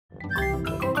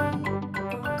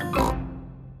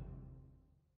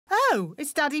No,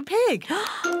 it's Daddy Pig.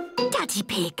 Daddy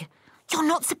Pig, you're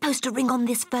not supposed to ring on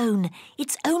this phone.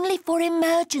 It's only for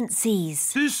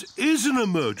emergencies. This is an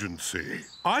emergency.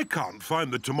 I can't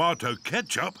find the tomato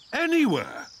ketchup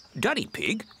anywhere. Daddy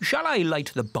Pig, shall I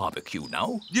light the barbecue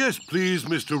now? Yes, please,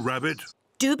 Mr. Rabbit.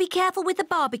 Do be careful with the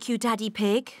barbecue, Daddy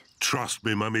Pig. Trust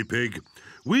me, Mummy Pig.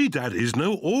 We daddies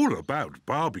know all about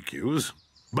barbecues.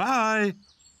 Bye.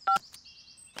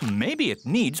 Maybe it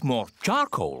needs more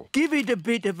charcoal. Give it a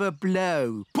bit of a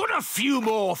blow. Put a few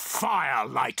more fire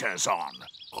lighters on.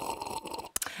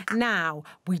 Now,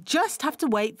 we just have to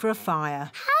wait for a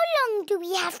fire. How long do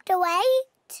we have to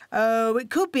wait? Oh, it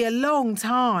could be a long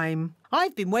time.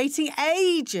 I've been waiting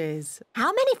ages.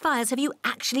 How many fires have you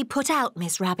actually put out,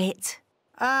 Miss Rabbit?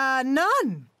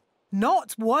 None.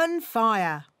 Not one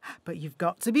fire. But you've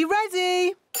got to be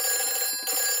ready.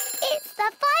 It's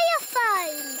the fire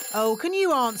phone. Oh, can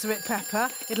you answer it,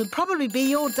 Peppa? It'll probably be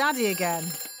your daddy again.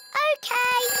 OK.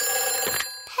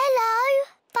 Hello,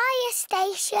 fire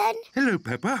station. Hello,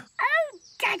 Peppa. Oh,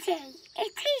 Daddy,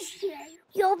 it is you.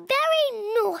 You're very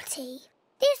naughty.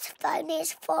 This phone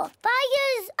is for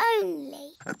fires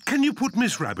only. Can you put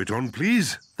Miss Rabbit on,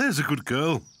 please? There's a good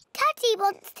girl. Daddy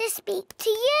wants to speak to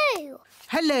you.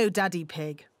 Hello, Daddy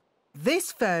Pig.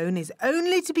 This phone is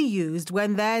only to be used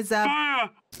when there's a... Fire!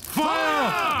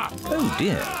 Fire! Oh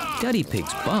dear, Daddy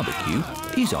Pig's barbecue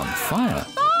is on fire.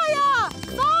 Fire!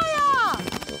 Fire!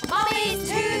 Mummy's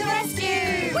to the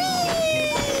rescue!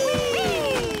 Whee!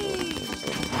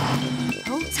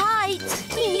 Hold tight!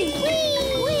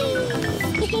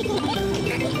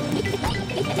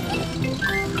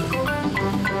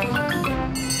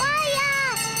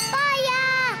 Fire!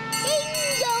 Fire! Ding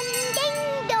dong, ding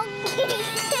dong.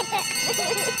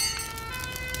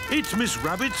 It's Miss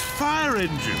Rabbit's fire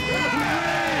engine.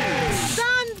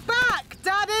 Stand back,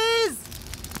 Daddies!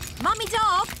 Mummy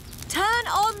Dog, turn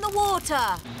on the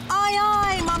water. Aye,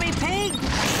 aye, Mummy Pig.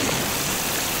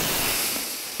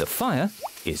 The fire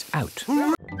is out.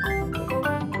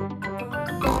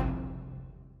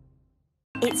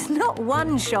 It's not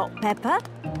one shop, Peppa.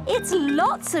 It's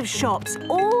lots of shops,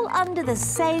 all under the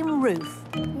same roof.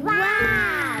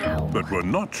 Wow! But we're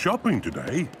not shopping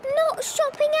today. Not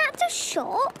shopping at the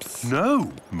shops?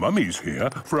 No, Mummy's here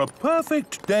for a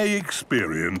perfect day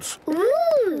experience.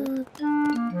 Ooh!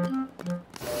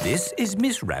 This is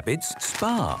Miss Rabbit's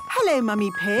spa. Hello,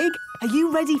 Mummy Pig. Are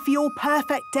you ready for your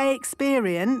perfect day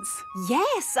experience?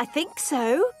 Yes, I think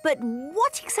so. But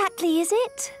what exactly is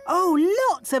it? Oh,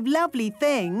 lots of lovely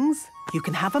things. You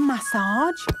can have a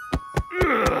massage.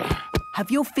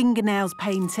 Have your fingernails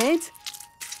painted.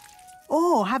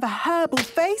 Or have a herbal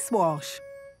face wash.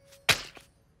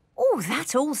 Oh,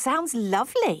 that all sounds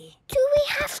lovely. Do we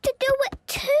have to do it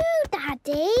too,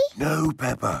 Daddy? No,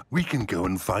 Peppa. We can go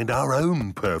and find our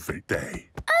own perfect day.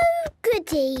 Oh,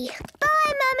 goody. Bye,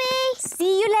 Mummy.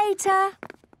 See you later.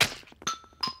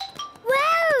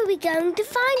 Where are we going to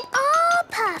find our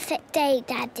perfect day,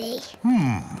 Daddy?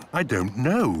 I don't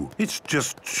know. It's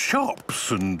just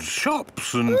shops and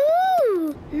shops and...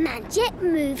 Ooh, magic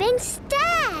moving stairs.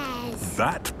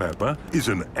 That, Peppa, is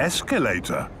an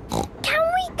escalator. Can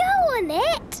we go on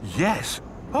it? Yes.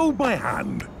 Hold my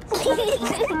hand.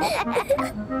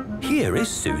 Here is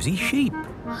Suzy Sheep.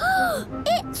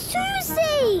 It's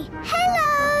Suzy!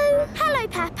 Hello! Hello,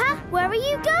 Peppa. Where are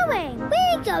you going?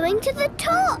 We're going to the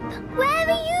top. Where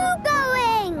are you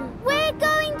going? We're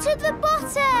going to the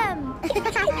bottom.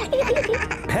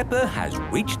 Peppa has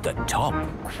reached the top.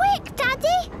 Quick,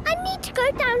 Daddy! I need to go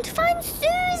down to find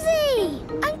Suzy.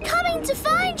 I'm coming to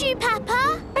find you,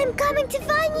 Peppa. I'm coming to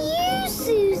find you,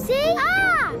 Suzy.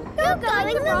 Ah! You're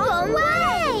going the wrong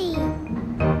way.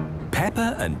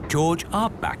 Peppa and George are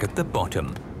back at the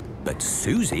bottom, but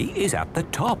Suzy is at the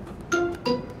top.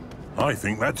 I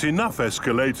think that's enough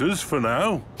escalators for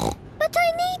now. But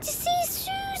I need to see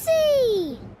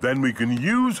Suzy. Then we can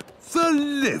use the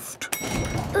lift.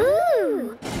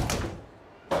 Ooh!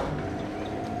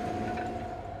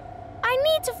 I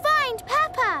need to find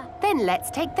Peppa. Then let's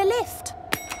take the lift.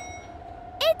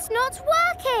 It's not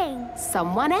working.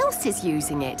 Someone else is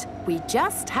using it. We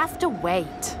just have to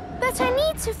wait. But I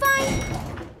need to find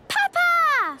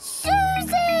Peppa!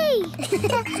 Suzy!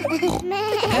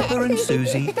 Peppa and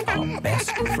Suzy are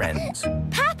best friends.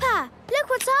 Peppa, look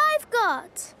what I've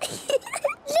got.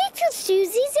 Little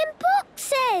Suzy's in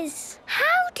boxes.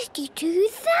 How did you do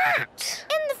that?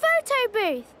 In the photo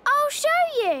booth. I'll show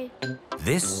you.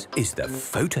 This is the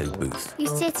photo booth. You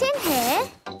sit in here,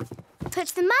 put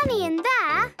the money in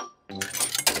there,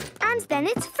 and then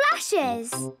it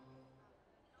flashes.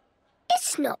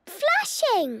 It's not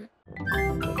flashing.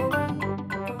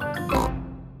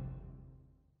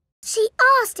 See,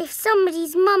 asked if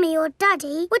somebody's mummy or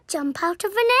daddy would jump out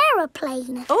of an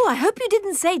aeroplane. Oh, I hope you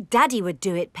didn't say Daddy would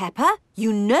do it, Peppa.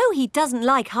 You know he doesn't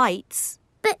like heights.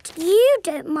 But you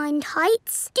don't mind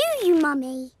heights, do you,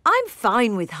 Mummy? I'm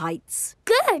fine with heights.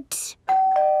 Good.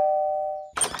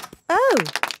 Oh,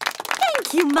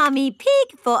 thank you, Mummy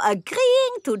Pig, for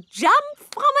agreeing to jump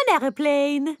from an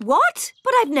aeroplane. What?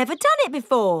 But I've never done it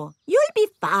before. You'll be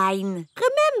fine.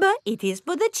 Remember, it is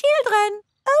for the children.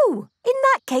 Oh, in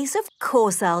that case, of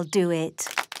course I'll do it.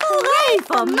 Hooray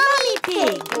for Mummy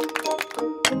Pig!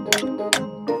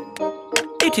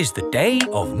 It is the day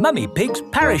of Mummy Pig's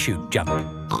parachute jump.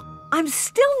 I'm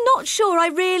still not sure I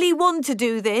really want to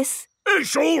do this.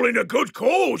 It's all in a good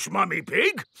cause, Mummy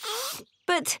Pig.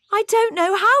 But I don't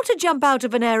know how to jump out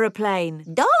of an aeroplane.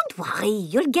 Don't worry,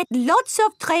 you'll get lots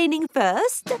of training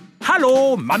first.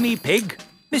 Hello, Mummy Pig.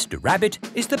 Mr. Rabbit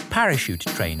is the parachute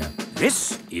trainer.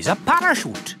 This is a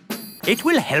parachute. It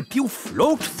will help you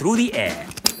float through the air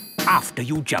after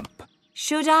you jump.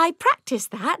 Should I practice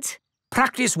that?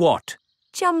 Practice what?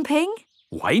 Jumping.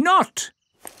 Why not?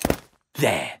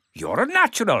 There, you're a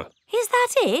natural. Is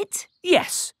that it?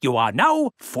 Yes, you are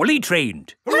now fully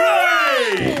trained.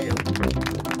 Hooray!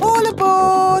 All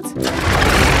aboard!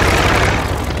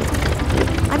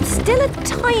 I'm still a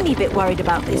tiny bit worried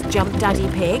about this jump, Daddy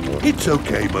Pig. It's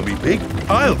okay, Mummy Pig.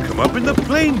 I'll come up in the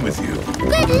plane with you.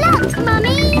 Good luck,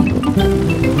 Mummy!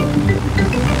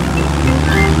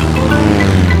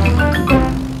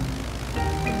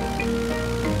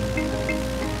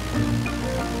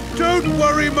 Don't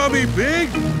worry, Mummy Pig.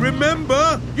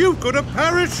 Remember, you've got a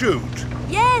parachute.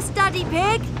 Yes, Daddy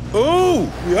Pig. Oh,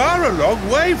 we are a long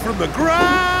way from the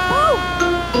ground.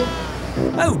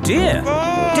 Oh dear,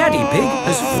 Daddy Pig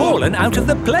has fallen out of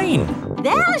the plane.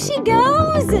 There she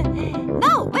goes.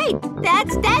 No, wait,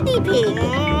 that's Daddy Pig.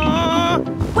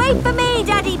 Wait for me,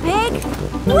 Daddy Pig.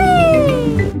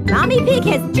 Whee! Mummy Pig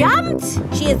has jumped.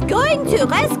 She is going to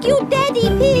rescue Daddy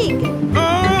Pig.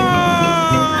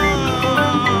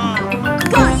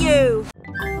 Got you.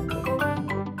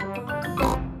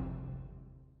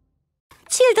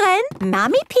 Children,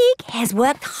 Mummy Pig has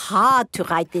worked hard to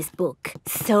write this book.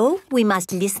 So we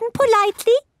must listen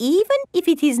politely, even if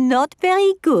it is not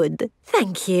very good.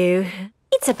 Thank you.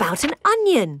 It's about an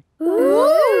onion.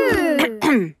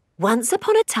 Ooh. Once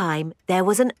upon a time, there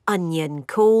was an onion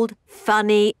called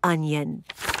Funny Onion.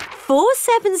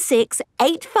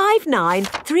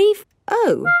 4768593.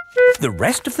 Oh. The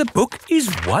rest of the book is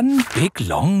one big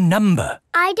long number.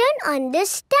 I don't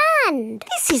understand.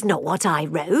 This is not what I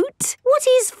wrote. What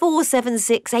is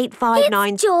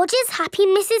 4768593? It's George's Happy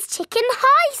Mrs. Chicken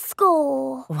high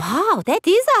score. Wow, that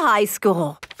is a high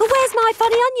score. But where's my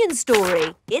Funny Onion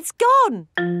story? It's gone.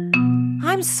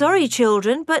 I'm sorry,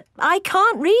 children, but I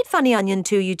can't read Funny Onion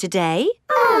to you today.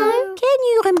 Oh. Can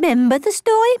you remember the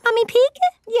story, Mummy Pig?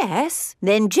 Yes.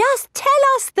 Then just tell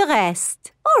us the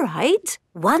rest. All right.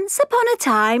 Once upon a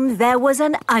time, there was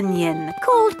an onion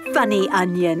called Funny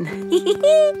Onion.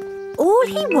 All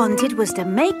he wanted was to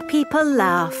make people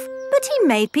laugh, but he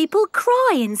made people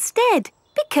cry instead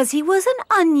because he was an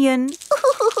onion.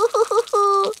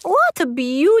 What a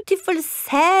beautiful,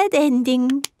 sad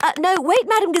ending. No, wait,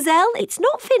 Madame Gazelle, it's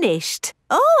not finished.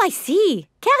 Oh, I see.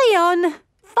 Carry on.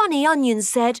 Funny Onion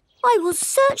said, I will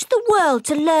search the world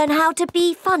to learn how to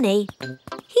be funny.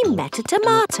 He met a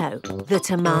tomato. The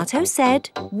tomato said,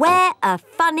 wear a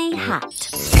funny hat.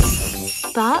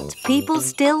 But people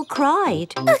still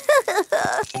cried.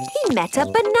 He met a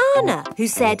banana who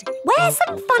said, wear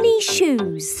some funny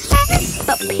shoes.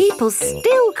 But people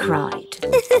still cried.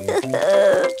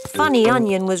 Funny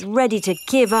Onion was ready to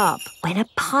give up when a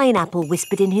pineapple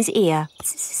whispered in his ear.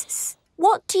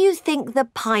 What do you think the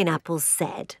pineapple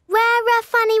said? Wear a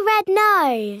funny red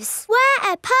nose.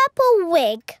 Wear a purple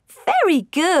wig. Very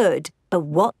good. But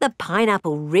what the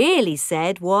pineapple really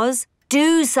said was,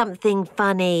 do something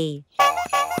funny.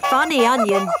 Funny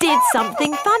Onion did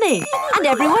something funny, and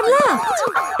everyone laughed.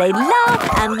 They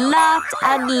laughed and laughed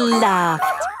and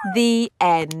laughed. The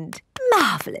end.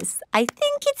 Marvellous. I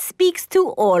think it speaks to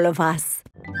all of us.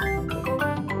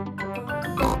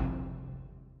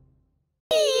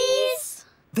 Please.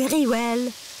 Very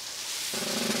well.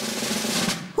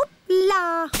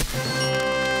 Hoopla!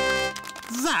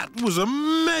 That was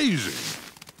amazing.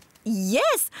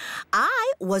 Yes,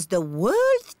 I was the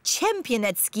world champion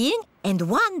at skiing and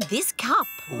won this cup.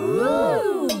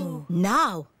 Ooh.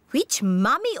 Now, which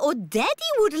mummy or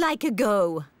daddy would like a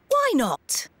go? Why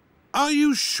not? Are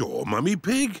you sure, Mummy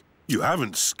Pig? You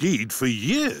haven't skied for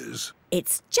years.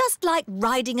 It's just like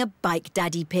riding a bike,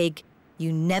 Daddy Pig.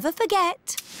 You never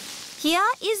forget. Here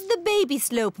is the baby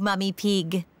slope, Mummy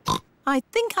Pig. I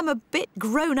think I'm a bit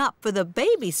grown up for the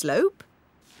baby slope.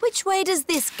 Which way does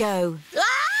this go?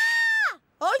 Ah!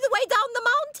 All the way down the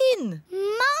mountain.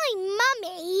 My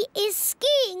mummy is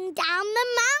skiing down the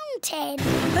mountain.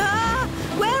 Ah!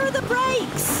 Where are the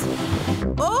brakes?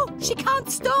 Oh, she can't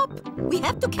stop. We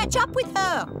have to catch up with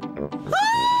her.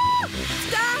 Ah!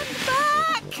 Stand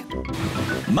back!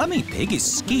 Mummy Pig is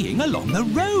skiing along the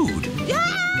road.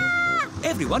 Ah!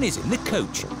 Everyone is in the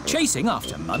coach, chasing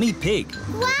after Mummy Pig.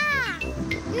 Wow!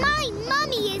 My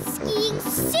mummy is skiing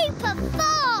super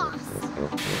fast.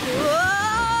 Whoa!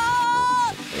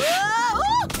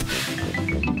 Whoa!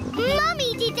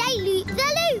 Mummy did a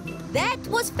loop-the-loop. That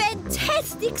was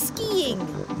fantastic skiing.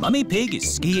 Mummy Pig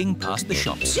is skiing past the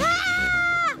shops.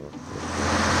 Ah!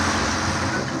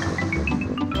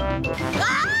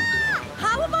 Ah!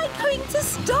 How am I going to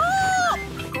stop?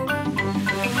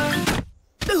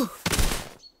 Ooh.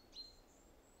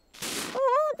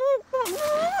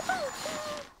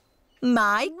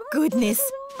 My goodness,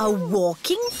 a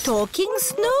walking, talking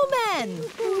snowman.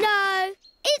 No,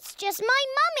 it's just my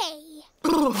mummy.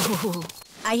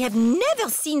 I have never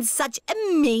seen such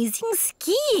amazing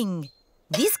skiing.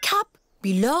 This cup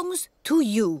belongs to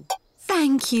you.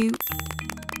 Thank you.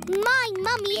 My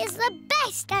mummy is the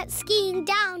best at skiing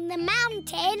down the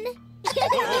mountain.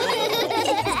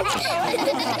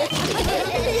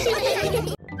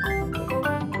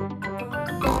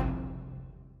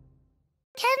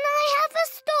 Can I have a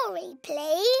story,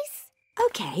 please?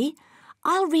 OK,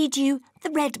 I'll read you the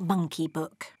Red Monkey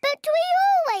book. But we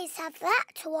always have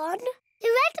that one. The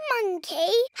red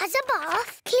monkey has a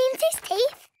bath, cleans his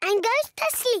teeth and goes to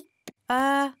sleep.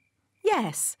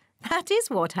 Yes, that is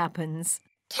what happens.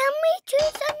 Can we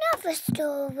choose another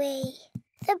story?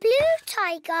 The blue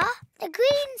tiger, the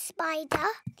green spider,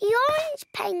 the orange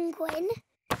penguin.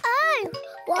 Oh,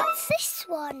 what's this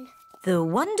one? The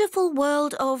Wonderful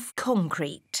World of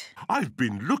Concrete. I've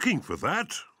been looking for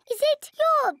that. Is it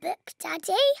your book,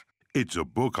 Daddy? It's a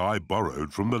book I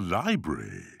borrowed from the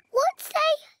library. What's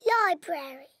a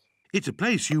library? It's a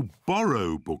place you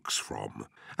borrow books from.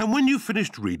 And when you've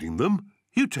finished reading them,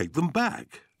 you take them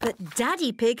back. But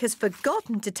Daddy Pig has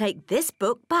forgotten to take this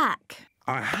book back.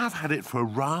 I have had it for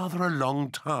rather a long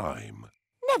time.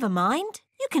 Never mind.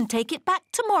 You can take it back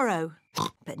tomorrow.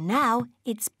 But now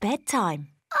it's bedtime.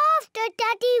 After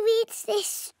Daddy reads this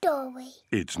story.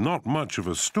 It's not much of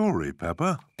a story,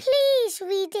 Peppa. Please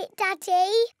read it,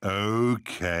 Daddy.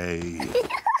 OK.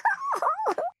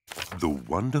 The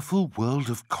Wonderful World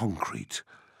of Concrete.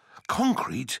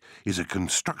 Concrete is a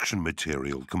construction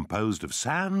material composed of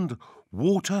sand,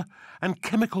 water and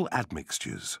chemical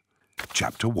admixtures.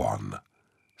 Chapter 1.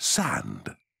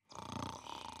 Sand.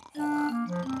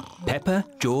 Peppa,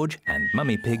 George and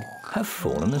Mummy Pig have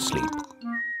fallen asleep.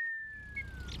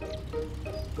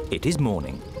 It is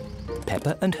morning.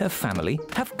 Peppa and her family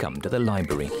have come to the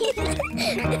library.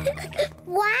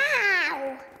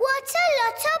 Wow! What a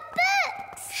lot of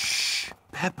books! Shh!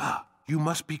 Peppa, you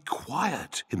must be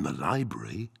quiet in the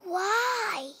library.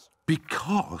 Why?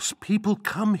 Because people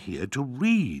come here to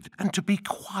read and to be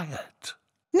quiet.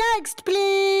 Next,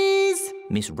 please.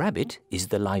 Miss Rabbit is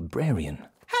the librarian.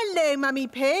 Hello, Mummy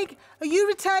Pig. Are you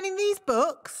returning these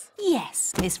books?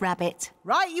 Yes, Miss Rabbit.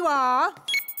 Right you are.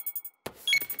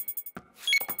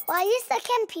 Why is the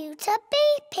computer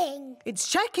beeping? It's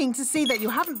checking to see that you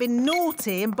haven't been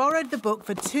naughty and borrowed the book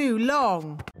for too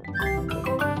long.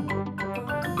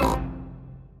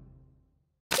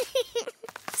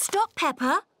 Stop,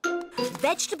 Peppa.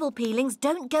 Vegetable peelings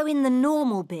don't go in the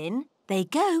normal bin. They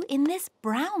go in this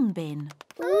brown bin.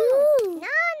 Ooh,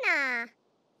 Nana.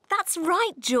 That's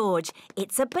right, George.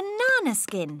 It's a banana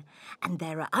skin. And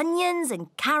there are onions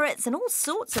and carrots and all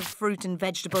sorts of fruit and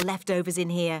vegetable leftovers in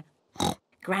here.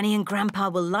 Granny and Grandpa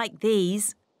will like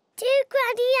these. Do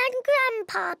Granny and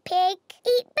Grandpa Pig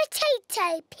eat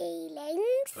potato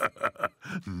peelings?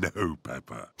 No,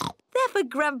 Peppa. They're for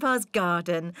Grandpa's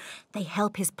garden. They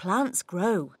help his plants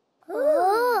grow.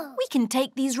 Oh. We can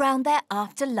take these round there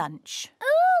after lunch.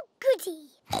 Oh, goody.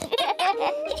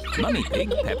 Mummy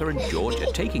Pig, Peppa and George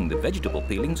are taking the vegetable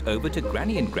peelings over to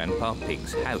Granny and Grandpa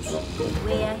Pig's house.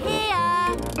 We're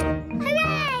here!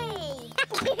 Hooray!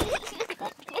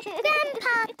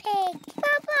 Grandpa Pig,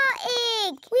 Papa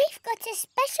Pig, we've got a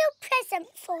special present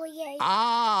for you.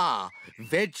 Ah,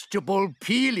 vegetable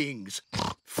peelings.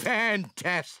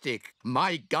 Fantastic.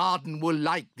 My garden will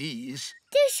like these.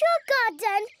 Does your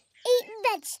garden eat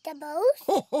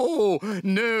vegetables? Oh,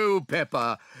 no,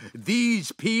 Peppa.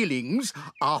 These peelings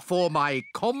are for my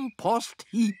compost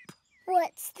heap.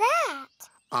 What's that?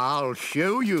 I'll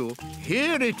show you.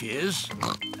 Here it is.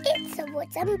 It's a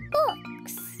wooden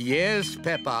box. Yes,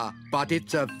 Peppa, but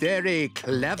it's a very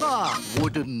clever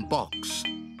wooden box.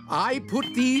 I put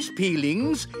these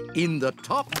peelings in the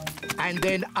top, and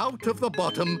then out of the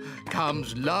bottom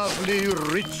comes lovely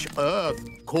rich earth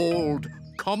called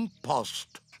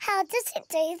compost. How does it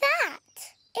do that?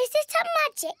 Is it a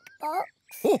magic box?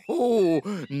 Oh,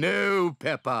 no,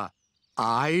 Peppa.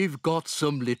 I've got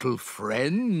some little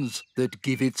friends that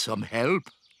give it some help.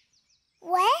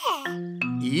 Where?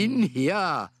 In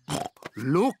here.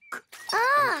 Look.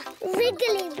 Ah,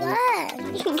 wriggly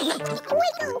worms.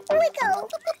 Wiggle, wiggle.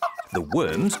 The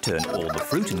worms turn all the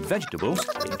fruit and vegetables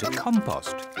into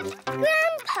compost.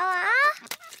 Grandpa,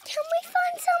 can we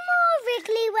find some more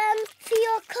wriggly worms for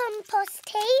your compost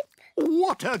heap?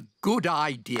 What a good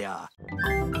idea.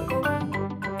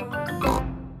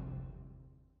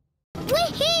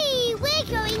 Whee! We're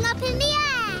going up in the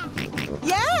air.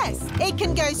 Yes, it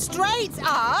can go straight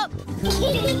up.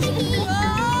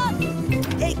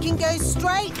 It can go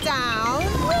straight down.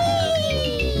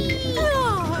 Whee!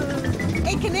 Oh,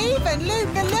 it can even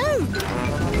loop the loop.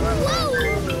 Whoa!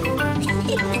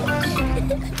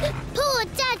 Poor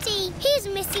Daddy, he's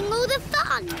missing all the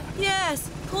fun. Yes,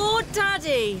 poor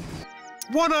Daddy.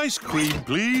 One ice cream,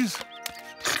 please.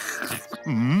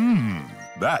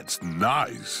 That's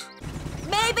nice.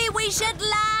 Maybe we should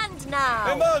land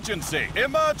now. Emergency!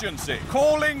 Emergency!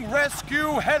 Calling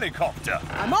rescue helicopter.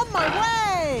 I'm on my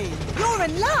way. You're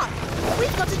in luck.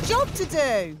 We've got a job to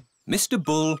do. Mr.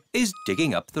 Bull is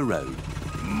digging up the road.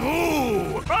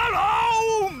 Moo!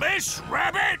 Hello, Miss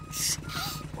Rabbit!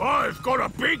 I've got a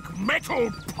big metal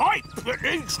pipe that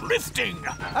needs lifting.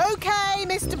 OK,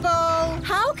 Mr. Bull.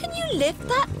 How can you lift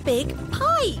that big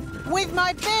pipe? With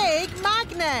my big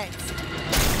magnet.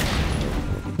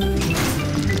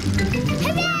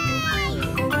 Hooray!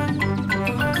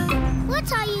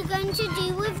 What are you going to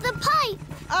do with the pipe?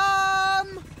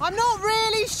 I'm not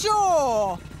really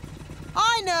sure.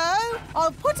 I know.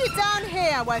 I'll put it down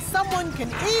here where someone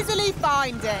can easily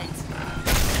find it.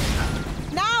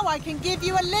 Now I can give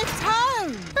you a lift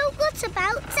home. But what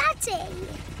about Daddy?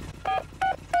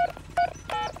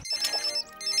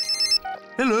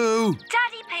 Hello.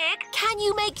 Daddy Pig, can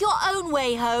you make your own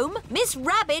way home? Miss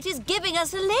Rabbit is giving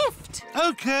us a lift.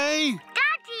 OK. Daddy!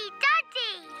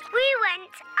 We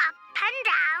went up and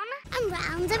down and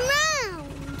round and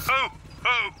round. Oh,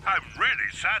 I'm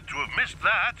really sad to have missed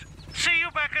that. See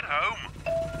you back at home.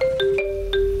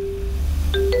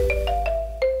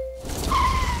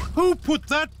 Who put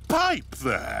that pipe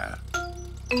there?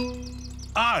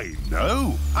 I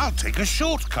know. I'll take a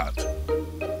shortcut.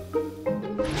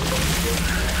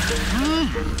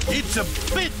 It's a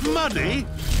bit muddy.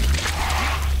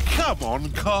 Come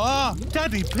on, car.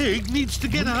 Daddy Pig needs to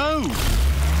get home.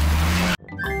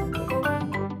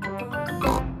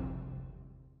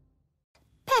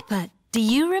 Peppa, do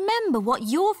you remember what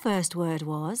your first word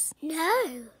was?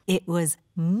 No. It was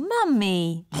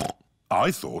Mummy.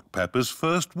 I thought Peppa's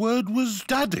first word was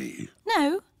Daddy.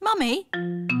 No, Mummy.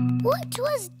 What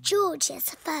was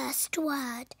George's first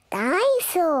word?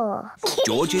 Dinosaur.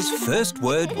 George's first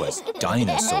word was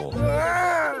dinosaur.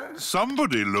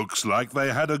 Somebody looks like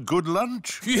they had a good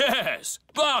lunch. Yes,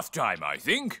 bath time, I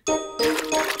think.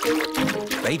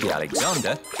 Baby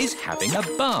Alexander is having a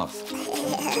bath.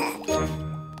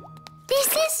 This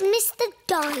is Mr.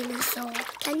 Dinosaur.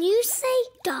 Can you say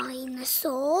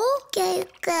dinosaur? Go,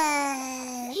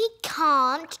 go. He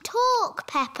can't talk,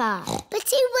 Peppa. But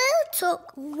he will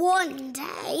talk one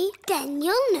day. Then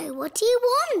you'll know what he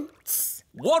wants.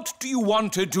 What do you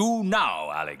want to do now,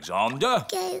 Alexander?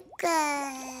 Go,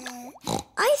 go.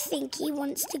 I think he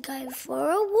wants to go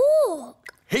for a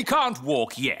walk. He can't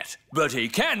walk yet, but he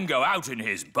can go out in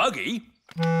his buggy.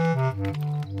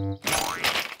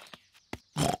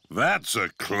 That's a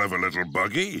clever little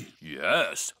buggy.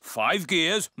 Yes, 5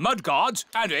 gears, mudguards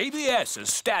and ABS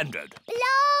as standard.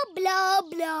 Blah, blah,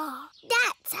 blah.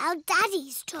 That's how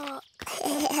daddies talk.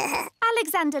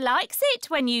 Alexander likes it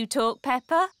when you talk,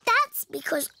 Peppa. That's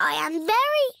because I am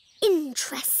very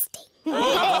interesting. This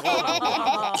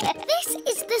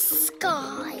is the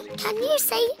sky. Can you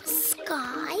say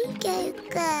sky? Go,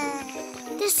 go.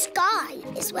 The sky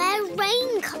is where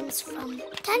rain comes from.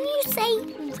 Can you say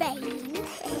rain?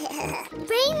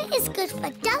 Rain is good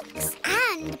for ducks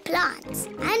and plants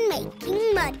and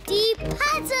making muddy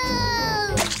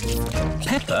puddles.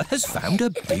 Peppa has found a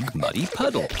big muddy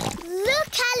puddle.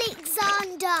 Look,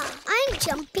 Alexander. I'm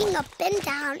jumping up and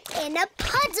down in a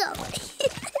puddle.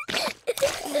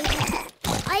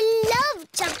 I love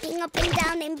jumping up and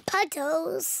down in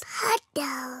puddles.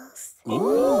 Puddles.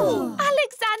 Ooh.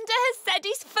 Alexander has said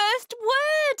his first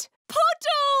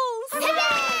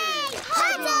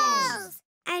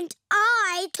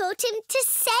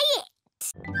it!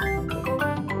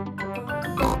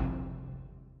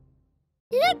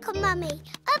 Look, Mummy,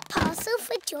 a parcel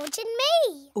for George and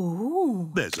me.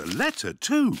 Ooh. There's a letter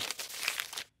too.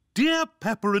 Dear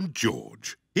Peppa and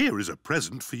George, here is a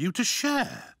present for you to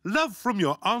share. Love from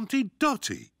your Auntie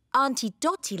Dottie. Auntie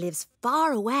Dottie lives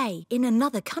far away in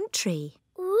another country.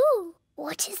 Ooh,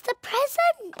 what is the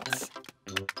present?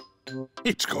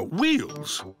 It's got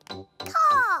wheels.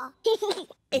 Car!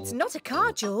 It's not a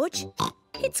car, George.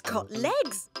 It's got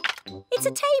legs. It's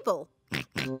a table.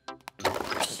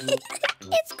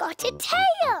 It's got a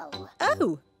tail.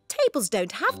 Oh, tables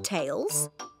don't have tails.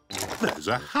 There's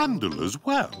a handle as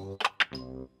well.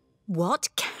 What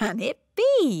can it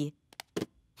be?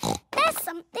 There's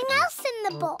something else in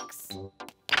the box.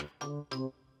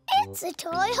 It's a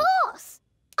toy horse.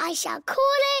 I shall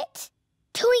call it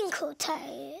Twinkle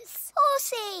Toes.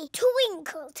 Horsey,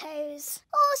 Twinkle Toes.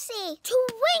 Horsey,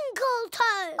 Twinkle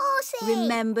Toes. Horsey.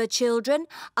 Remember, children,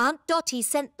 Aunt Dottie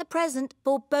sent the present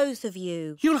for both of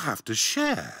you. You'll have to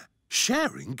share.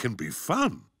 Sharing can be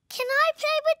fun. Can I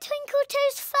play with Twinkle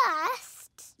Toes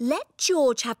first? Let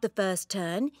George have the first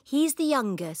turn. He's the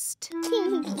youngest.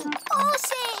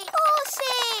 Horsey!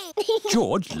 Horsey!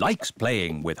 George likes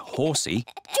playing with Horsey.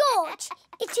 George,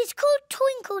 it is called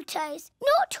Twinkle Toes,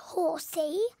 not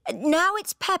Horsey. Now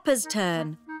it's Peppa's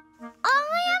turn. I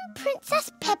am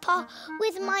Princess Peppa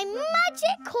with my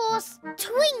magic horse,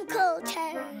 Twinkle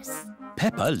Toes.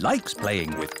 Peppa likes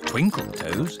playing with Twinkle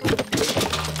Toes.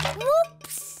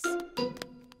 Whoops!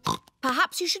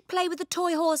 Perhaps you should play with the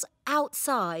toy horse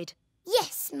outside.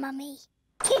 Yes, Mummy.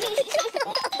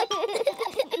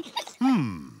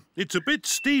 It's a bit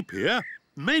steep here.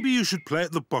 Maybe you should play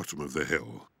at the bottom of the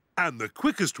hill. And the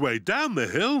quickest way down the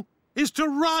hill is to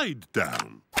ride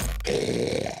down.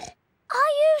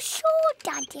 Are you sure,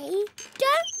 Daddy?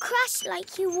 Don't crash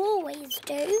like you always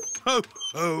do. Ho,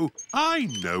 ho! I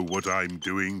know what I'm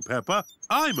doing, Peppa.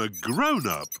 I'm a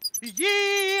grown-up.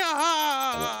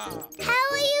 Yee-haw! How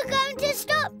are you going to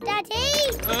stop,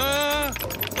 Daddy?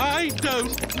 I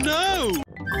don't know.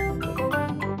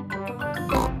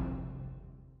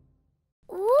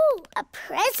 Ooh, a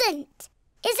present.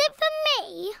 Is it for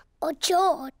me or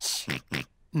George?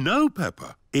 No,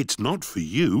 Peppa. It's not for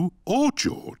you or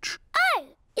George. Oh,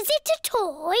 is it a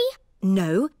toy?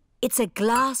 No, it's a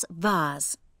glass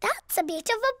vase. That's a bit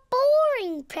of a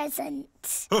boring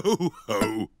present. Ho,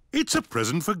 ho! It's a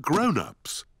present for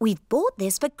grown-ups. We've bought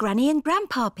this for Granny and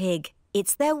Grandpa Pig.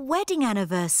 It's their wedding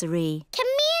anniversary. Can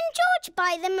me and George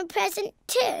buy them a present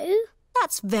too?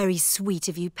 That's very sweet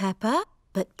of you, Peppa.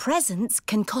 But presents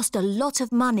can cost a lot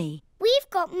of money. We've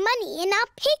got money in our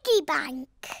piggy bank.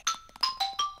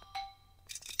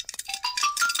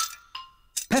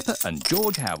 Peppa and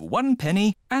George have 1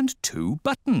 penny and 2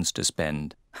 buttons to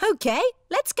spend. OK,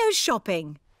 let's go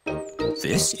shopping.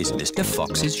 This is Mr.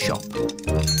 Fox's shop.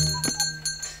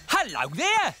 Hello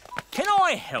there! Can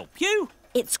I help you?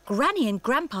 It's Granny and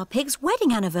Grandpa Pig's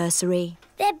wedding anniversary.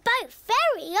 They're both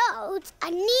very old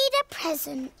and need a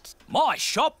present. My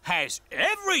shop has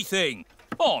everything.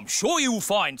 I'm sure you'll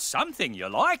find something you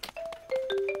like.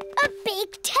 A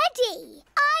big teddy.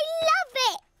 I love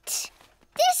it.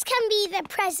 This can be the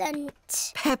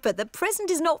present. Peppa, the present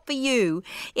is not for you.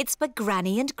 It's for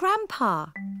Granny and Grandpa.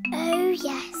 Oh,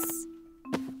 yes.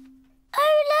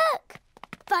 Oh, look.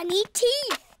 Funny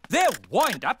teeth. They're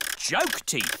wind-up joke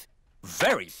teeth.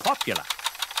 Very popular.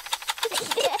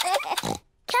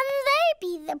 Can they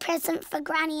be the present for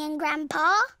Granny and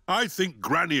Grandpa? I think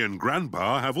Granny and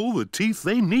Grandpa have all the teeth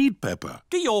they need, Peppa.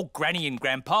 Do your Granny and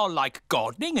Grandpa like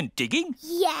gardening and digging?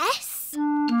 Yes.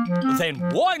 Then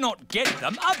why not get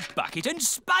them a bucket and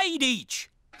spade each?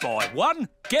 Buy one,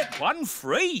 get one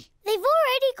free. They've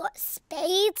already got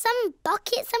spades and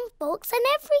buckets and forks and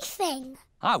everything.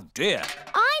 Oh, dear.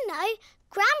 I know.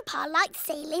 Grandpa likes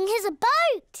sailing his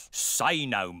boat. Say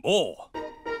no more.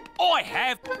 I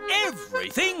have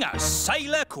everything a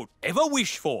sailor could ever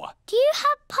wish for. Do you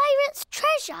have pirate's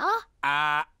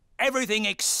treasure? Everything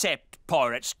except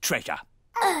pirate's treasure.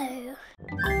 Oh.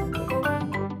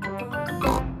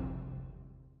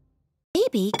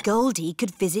 Maybe Goldie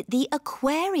could visit the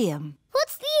aquarium.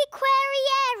 What's the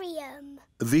aquarium?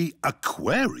 The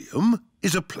aquarium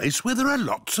is a place where there are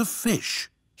lots of fish.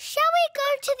 Shall we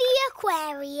go to the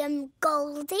aquarium,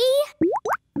 Goldie?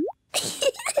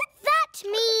 That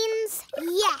means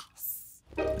yes.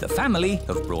 The family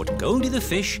have brought Goldie the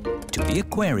fish to the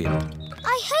aquarium.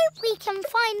 I hope we can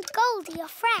find Goldie a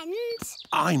friend.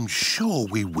 I'm sure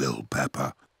we will,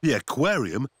 Peppa. The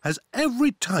aquarium has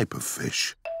every type of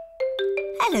fish.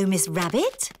 Hello, Miss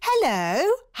Rabbit.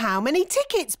 Hello. How many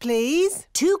tickets, please?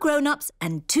 2 grown-ups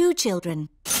and 2 children.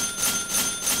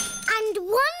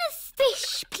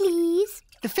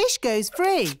 The fish goes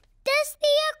free. Does the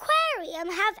aquarium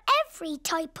have every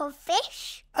type of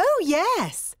fish? Oh,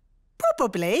 yes.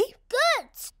 Probably. Good.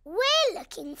 We're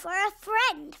looking for a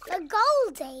friend for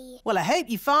Goldie. Well, I hope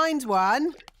you find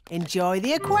one. Enjoy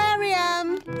the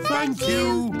aquarium. Thank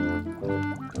you.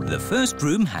 The first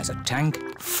room has a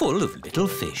tank full of little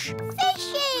fish.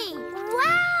 Fishy!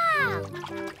 Wow!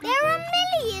 There are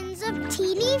millions of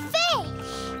teeny fish.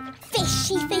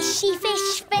 Fishy, fishy,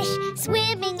 fish, fish,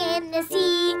 swimming in the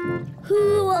sea.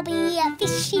 Who will be a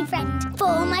fishy friend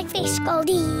for my fish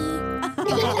Goldie?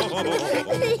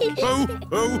 Ho,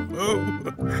 ho, ho.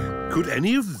 Could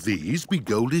any of these be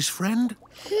Goldie's friend?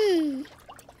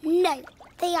 No,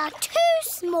 they are too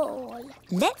small.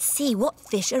 Let's see what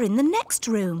fish are in the next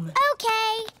room. OK.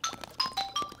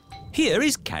 Here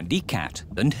is Candy Cat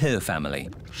and her family.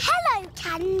 Hello,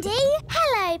 Candy.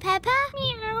 Hello, Peppa.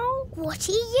 Meow. What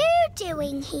are you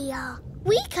doing here?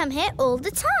 We come here all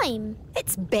the time.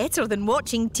 It's better than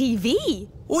watching TV.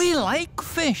 We like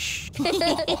fish.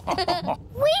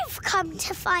 We've come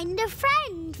to find a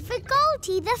friend for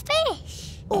Goldie the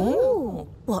fish. Oh,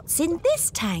 what's in this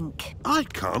tank? I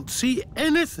can't see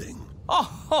anything.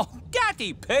 Oh,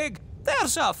 Daddy Pig,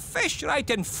 there's a fish right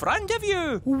in front of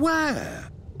you. Where?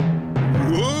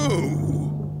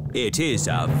 Whoa! It is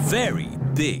a very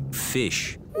big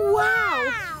fish. Wow!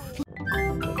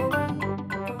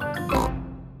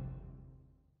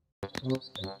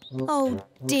 Oh,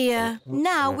 dear.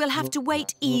 Now we'll have to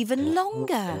wait even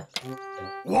longer.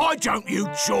 Why don't you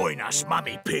join us,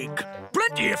 Mummy Pig?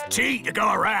 Plenty of tea to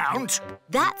go around.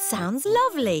 That sounds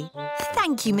lovely.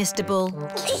 Thank you, Mr. Bull.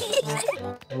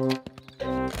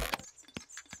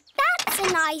 That's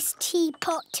a nice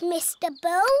teapot, Mr.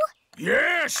 Bull.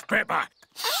 Yes, Peppa.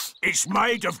 It's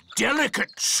made of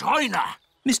delicate china.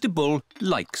 Mr. Bull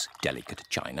likes delicate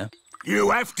china. You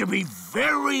have to be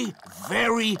very,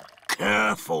 very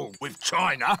careful with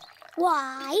china.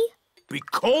 Why?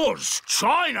 Because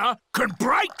china can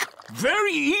break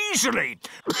very easily.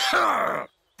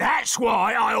 That's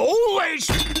why I always...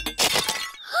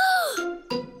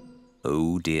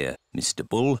 Oh, dear. Mr.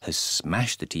 Bull has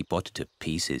smashed the teapot to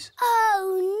pieces.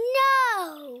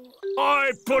 Oh, no!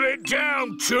 I put it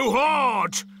down too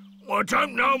hard. I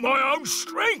don't know my own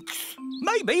strength.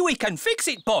 Maybe we can fix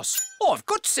it, boss. I've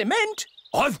got cement.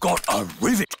 I've got a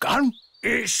rivet gun.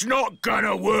 It's not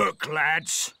gonna work,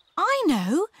 lads. I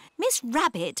know. Miss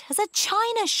Rabbit has a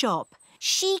china shop.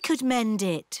 She could mend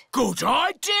it. Good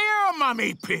idea,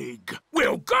 Mummy Pig.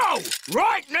 We'll go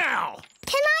right now.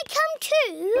 Can I come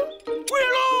too?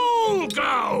 We'll all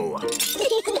go.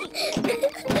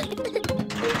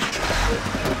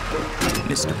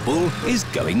 Mr. Bull is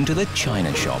going to the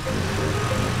china shop.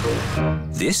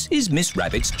 This is Miss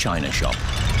Rabbit's china shop.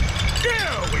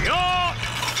 Here we are.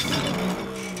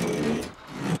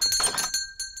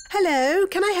 Hello,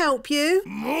 can I help you?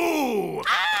 Moo! A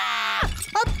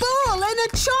bull in a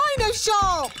china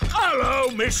shop! Hello,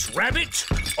 Miss Rabbit.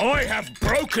 I have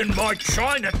broken my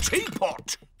china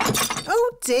teapot.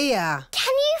 Oh, dear.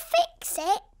 Can you fix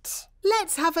it?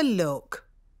 Let's have a look.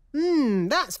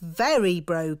 That's very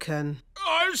broken.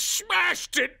 I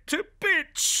smashed it to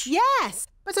bits. Yes,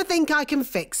 but I think I can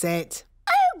fix it.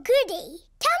 Oh, goody.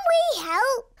 Can we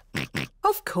help?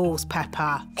 Of course,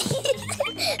 Peppa.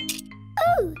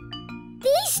 Oh,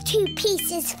 these two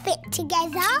pieces fit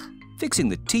together. Fixing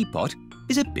the teapot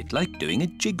is a bit like doing a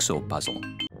jigsaw puzzle.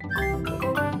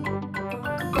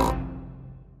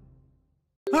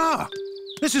 Ah,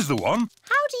 this is the one.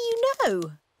 How do you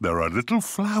know? There are little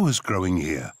flowers growing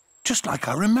here, just like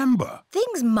I remember.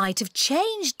 Things might have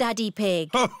changed, Daddy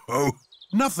Pig. Ho, ho!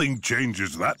 Nothing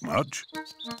changes that much.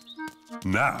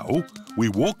 Now, we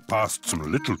walk past some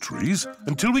little trees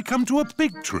until we come to a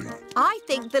big tree. I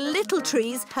think the little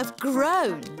trees have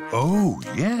grown. Oh,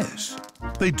 yes.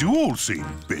 They do all seem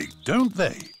big, don't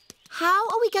they? How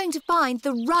are we going to find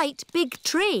the right big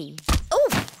tree? Ho,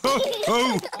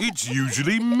 ho! It's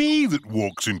usually me that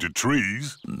walks into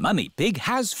trees. Mummy Pig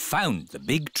has found the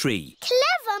big tree.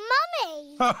 Clever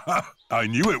Mummy. Ha ha! I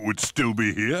knew it would still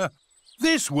be here.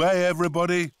 This way,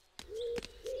 everybody.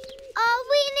 Are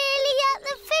we nearly at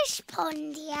the fish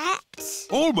pond yet?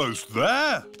 Almost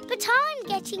there. But I'm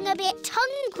getting a bit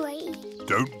hungry.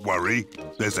 Don't worry.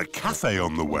 There's a cafe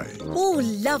on the way. Oh,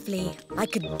 lovely. I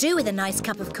could do with a nice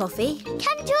cup of coffee.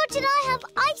 Can George and I have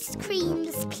ice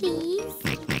creams, please?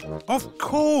 Of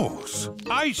course.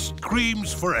 Ice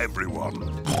creams for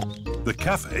everyone. The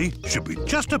cafe should be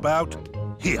just about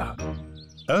here.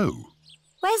 Oh.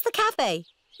 Where's the cafe?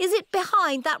 Is it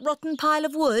behind that rotten pile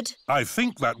of wood? I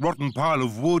think that rotten pile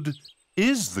of wood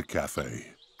is the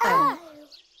cafe. Oh.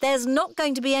 There's not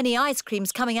going to be any ice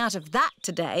creams coming out of that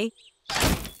today.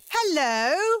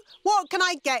 Hello. What can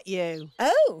I get you?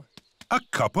 Oh. A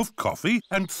cup of coffee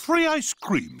and 3 ice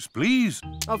creams, please.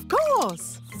 Of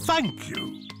course. Thank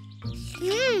you.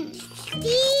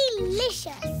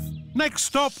 Delicious. Next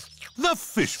stop, the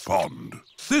fish pond.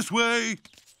 This way.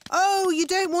 Oh, you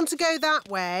don't want to go that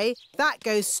way. That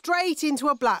goes straight into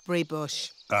a blackberry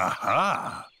bush.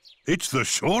 Aha! It's the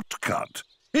shortcut.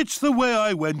 It's the way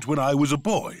I went when I was a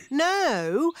boy.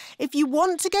 No, if you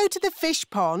want to go to the fish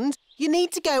pond, you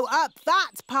need to go up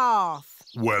that path.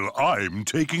 Well, I'm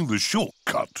taking the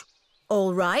shortcut.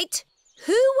 All right.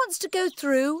 Who wants to go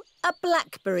through a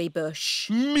blackberry bush?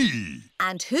 Me.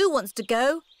 And who wants to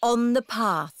go on the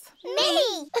path?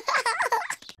 Me.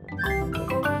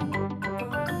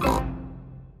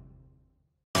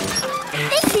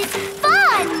 This is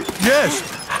fun. Yes,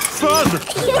 fun.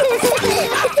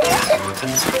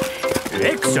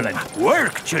 Excellent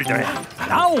work, children.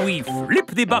 Now we flip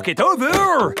the bucket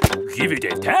over, give it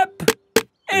a tap,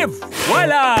 and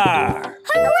voila!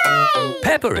 Hooray!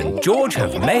 Peppa and George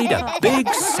have made a big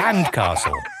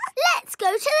sandcastle. Let's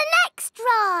go to the next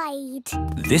ride.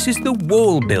 This is the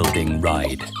wall building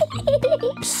ride.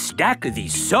 Stack the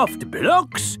soft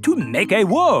blocks to make a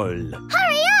wall.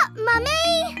 Hurry up,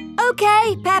 Mummy.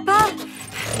 OK, Peppa.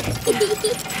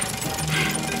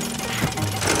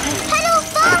 Pedal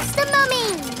faster, Mummy.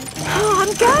 Oh,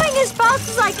 I'm going as fast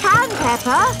as I can,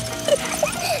 Peppa.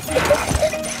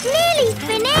 Nearly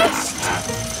finished.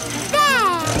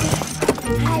 There.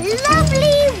 A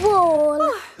lovely wall.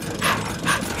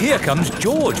 Here comes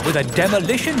George with a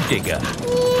demolition digger.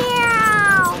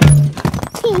 Meow.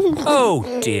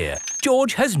 Oh dear,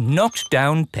 George has knocked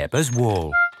down Peppa's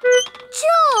wall.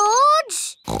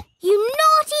 George, you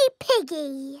naughty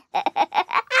piggy.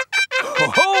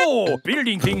 Ho-ho!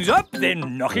 Building things up,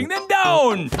 then knocking them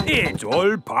down. It's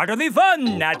all part of the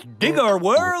fun at Digger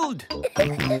World.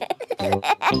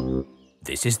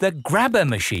 This is the grabber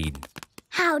machine.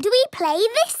 How do we play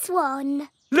this one?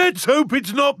 Let's hope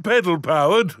it's not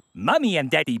pedal-powered. Mummy and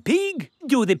Daddy Pig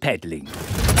do the peddling.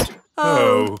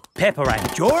 Oh. Peppa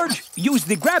and George use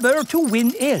the grabber to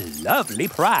win a lovely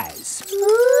prize.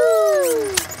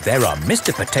 Ooh. There are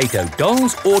Mr. Potato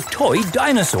dolls or toy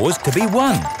dinosaurs to be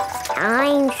won.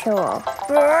 Dinosaur.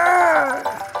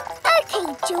 OK,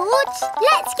 George,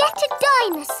 let's get a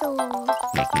dinosaur.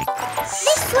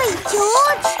 This way,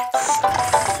 George.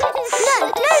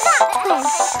 No, that way.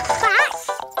 Back,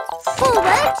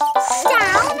 forward,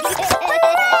 down.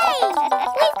 Hooray!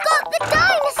 We've got the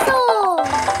dinosaur.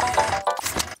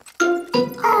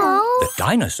 Oh. The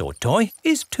dinosaur toy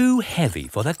is too heavy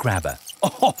for the grabber.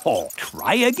 Oh,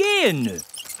 try again.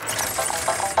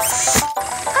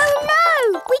 Oh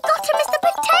no! We got a Mr.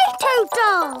 Potato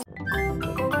doll!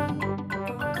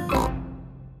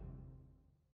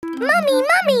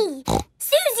 Mummy!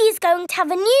 Suzy is going to have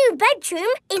a new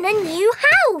bedroom in a new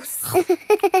house.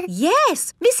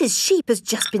 Yes, Mrs. Sheep has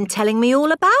just been telling me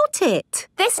all about it.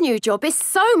 This new job is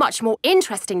so much more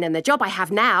interesting than the job I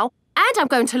have now. And I'm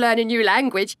going to learn a new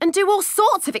language and do all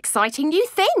sorts of exciting new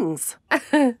things.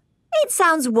 It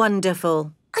sounds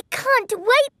wonderful. I can't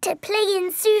wait to play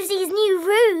in Suzy's new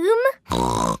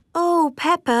room. Oh,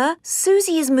 Peppa,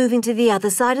 Suzy is moving to the other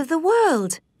side of the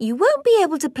world. You won't be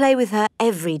able to play with her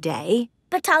every day.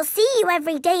 But I'll see you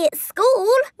every day at school,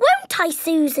 won't I,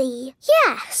 Suzy?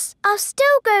 Yes, I'll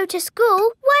still go to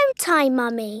school, won't I,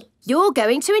 Mummy? You're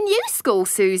going to a new school,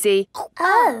 Suzy.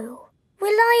 Oh, will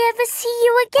I ever see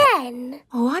you again?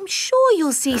 Oh, I'm sure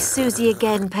you'll see Suzy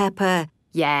again, Peppa.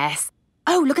 Yes.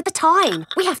 Oh, look at the time.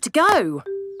 We have to go.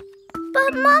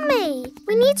 But, Mummy,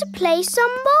 we need to play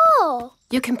some more.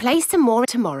 You can play some more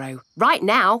tomorrow. Right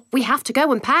now, we have to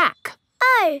go and pack.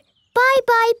 Oh,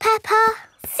 bye-bye, Peppa.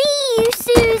 See you,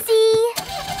 Suzy.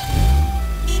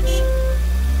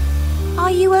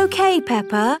 Are you OK,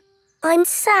 Peppa? I'm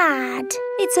sad.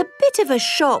 It's a bit of a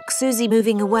shock, Suzy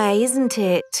moving away, isn't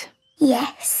it?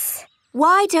 Yes.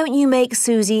 Why don't you make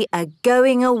Suzy a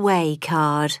going away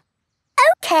card?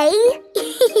 OK.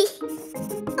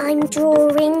 I'm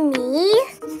drawing me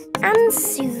and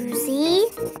Suzy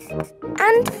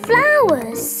and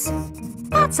flowers.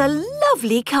 That's a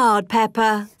lovely card,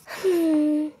 Peppa.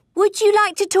 Would you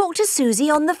like to talk to Suzy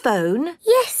on the phone?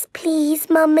 Yes, please,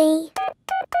 Mummy.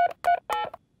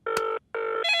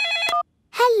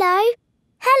 Hello.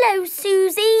 Hello,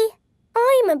 Suzy.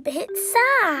 I'm a bit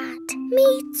sad.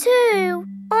 Me too.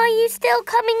 Are you still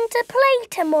coming to play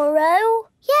tomorrow?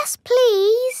 Yes,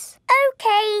 please.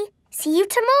 OK. See you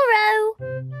tomorrow.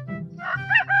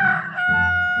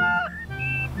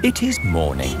 It is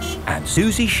morning and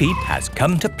Suzy Sheep has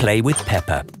come to play with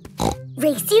Peppa.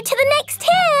 Race you to the next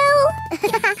hill.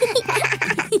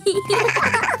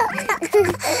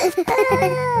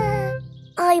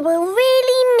 I will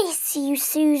really miss you,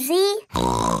 Suzy.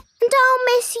 And I'll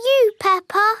miss you,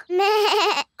 Peppa.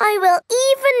 I will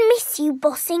even miss you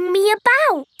bossing me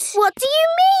about. What do you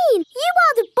mean? You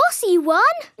are the bossy one.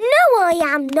 No, I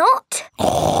am not.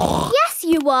 Yes,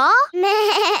 you are.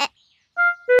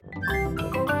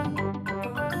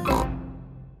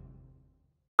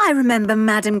 I remember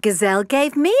Madame Gazelle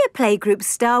gave me a playgroup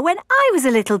star when I was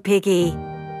a little piggy.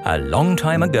 A long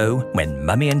time ago, when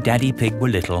Mummy and Daddy Pig were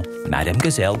little, Madame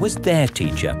Gazelle was their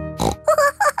teacher.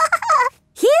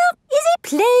 Here is a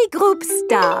playgroup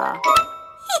star.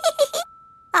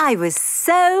 I was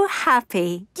so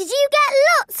happy. Did you get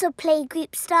lots of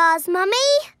playgroup stars, Mummy?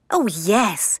 Oh,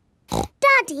 yes.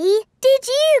 Daddy, did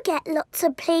you get lots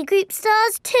of playgroup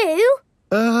stars too?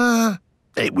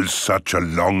 It was such a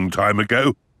long time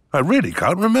ago. I really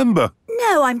can't remember.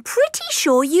 No, I'm pretty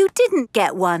sure you didn't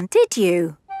get one, did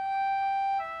you?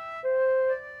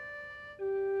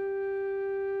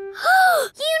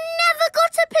 You never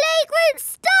got a playgroup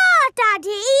star,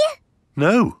 Daddy!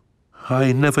 No,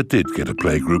 I never did get a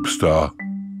playgroup star.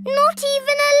 Not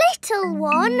even a little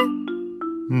one?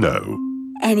 No.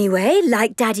 Anyway,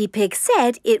 like Daddy Pig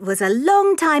said, it was a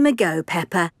long time ago,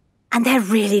 Peppa, and they're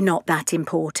really not that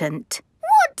important.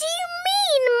 What do you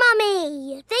mean,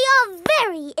 Mummy? They are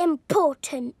very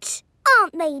important,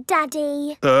 aren't they,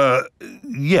 Daddy?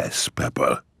 Yes,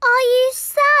 Peppa. Are you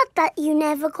sad that you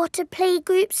never got a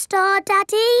playgroup star,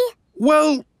 Daddy?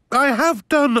 Well, I have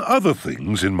done other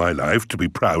things in my life to be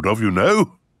proud of, you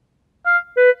know.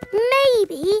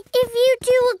 Maybe if you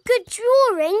do a good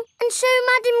drawing and show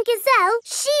Madame Gazelle,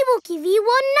 she will give you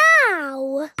one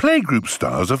now. Playgroup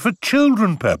stars are for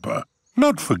children, Peppa,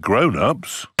 not for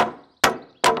grown-ups.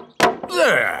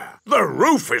 There! The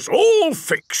roof is all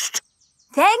fixed.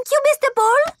 Thank you, Mr.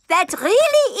 Bull. That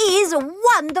really is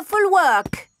wonderful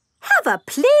work. Have a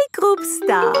playgroup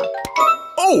star.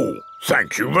 Oh,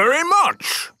 thank you very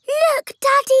much. Look,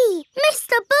 Daddy,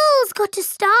 Mr. Bull's got a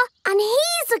star and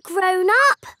he's a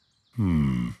grown-up.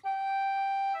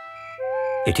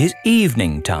 It is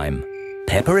evening time.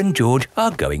 Peppa and George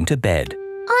are going to bed. Are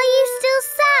you still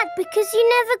sad because you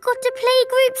never got a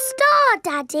playgroup star,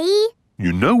 Daddy?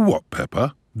 You know what,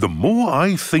 Peppa? The more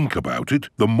I think about it,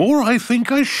 the more I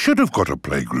think I should have got a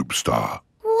playgroup star.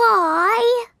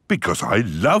 Why? Because I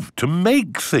love to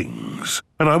make things,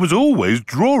 and I was always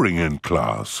drawing in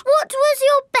class. What was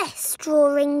your best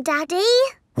drawing, Daddy?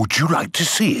 Would you like to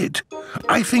see it?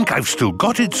 I think I've still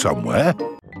got it somewhere.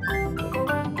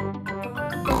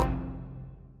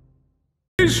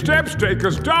 These steps take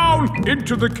us down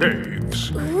into the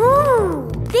caves.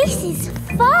 Ooh, this is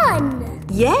fun.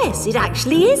 Yes, it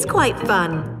actually is quite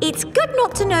fun. It's good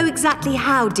not to know exactly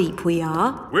how deep we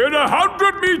are. We're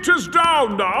 100 meters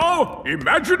down now.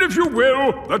 Imagine, if you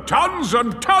will, the tons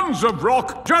and tons of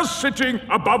rock just sitting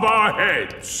above our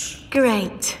heads.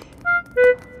 Great.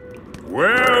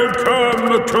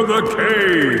 Welcome to the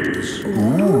caves.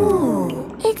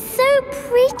 Ooh, it's so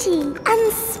pretty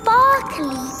and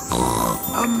sparkly.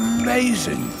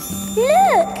 Amazing.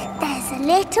 Look, there's a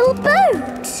little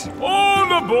boat. All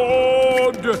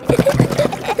aboard!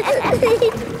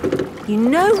 You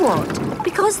know what?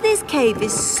 Because this cave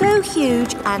is so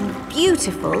huge and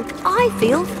beautiful, I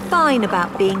feel fine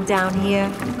about being down here.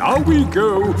 Now we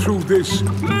go through this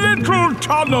little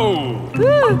tunnel.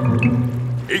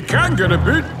 It can get a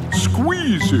bit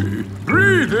squeezy.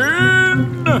 Breathe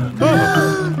in.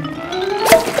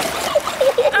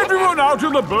 Everyone out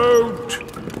of the boat.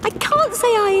 I can't say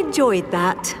I enjoyed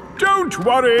that. Don't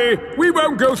worry, we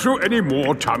won't go through any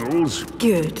more tunnels.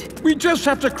 Good. We just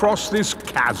have to cross this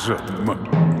chasm.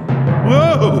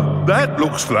 Whoa, that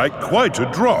looks like quite a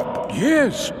drop.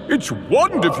 Yes, it's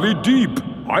wonderfully deep.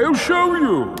 I'll show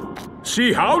you.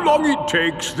 See how long it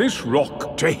takes this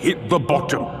rock to hit the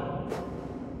bottom.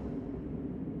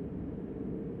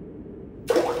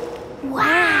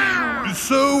 Wow.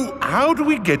 So, how do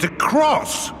we get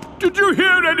across? Did you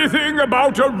hear anything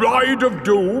about a ride of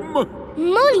doom?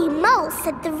 Molly Mole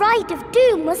said the ride of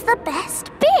doom was the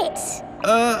best bit.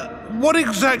 What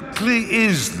exactly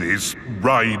is this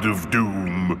ride of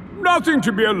doom? Nothing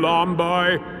to be alarmed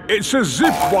by. It's a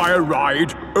zip wire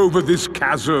ride over this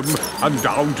chasm and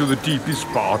down to the deepest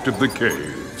part of the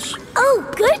caves. Oh,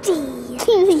 goody.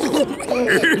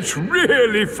 It's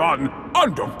really fun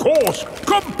and, of course,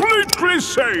 completely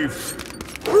safe.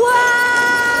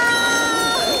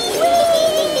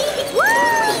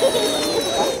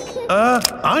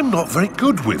 I'm not very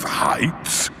good with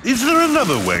heights. Is there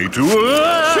another way to... See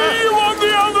you on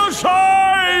the other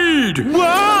side!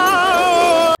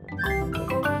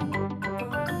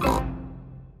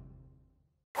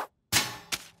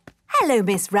 Hello,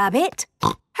 Miss Rabbit.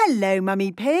 Hello,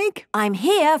 Mummy Pig. I'm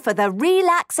here for the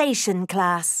relaxation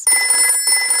class.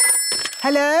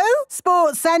 Hello,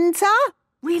 Sports Centre.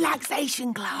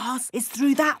 Relaxation class is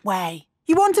through that way.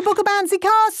 You want to book a bouncy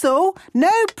castle?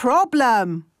 No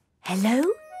problem. Hello,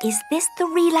 is this the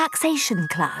relaxation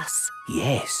class?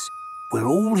 Yes, we're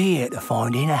all here to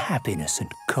find inner happiness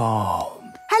and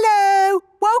calm. Hello,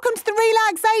 welcome to the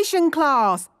relaxation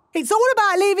class. It's all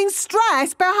about leaving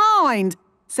stress behind.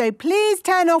 So please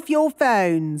turn off your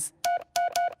phones.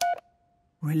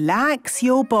 Relax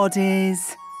your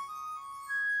bodies.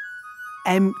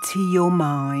 Empty your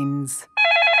minds.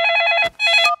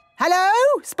 Hello,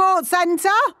 Sports Centre?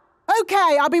 OK,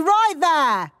 I'll be right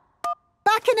there.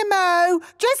 Back in a mo.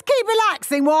 Just keep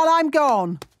relaxing while I'm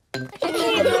gone.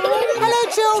 Hello,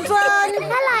 children.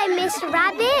 Hello, Miss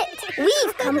Rabbit.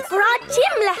 We've come for our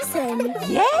gym lesson.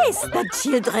 Yes, the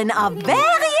children are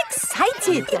very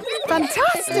excited.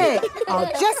 Fantastic.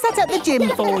 I'll just set up the gym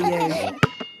for you.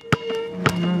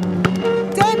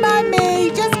 Don't mind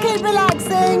me. Just keep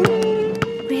relaxing.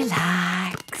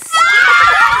 Relax.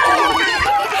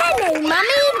 Hello,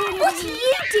 Mummy. What are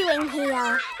you doing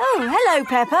here? Oh, hello,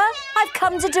 Peppa. I've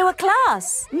come to do a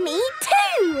class. Me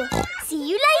too. See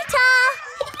you later.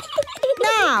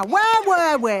 Now, where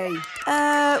were we?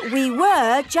 We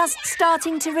were just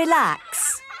starting to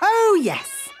relax. Oh, yes.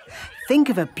 Think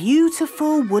of a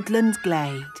beautiful woodland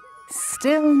glade.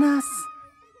 Stillness,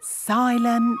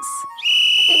 silence.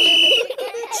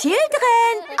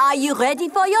 Children, are you ready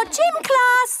for your gym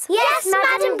class? Yes,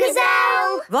 Madam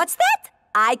Gazelle. What's that?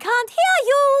 I can't hear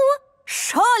you.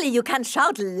 Surely you can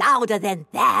shout louder than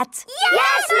that.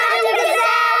 Yes, Madam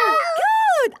Gazelle.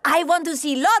 Good. I want to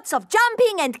see lots of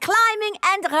jumping and climbing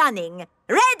and running.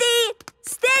 Ready,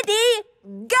 steady,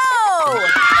 go!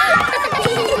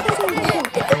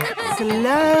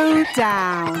 Slow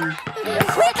down.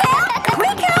 Quicker,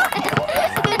 quicker.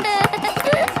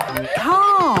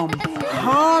 Calm.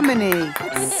 Harmony.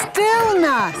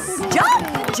 Stillness. Jump,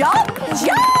 jump,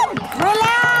 jump.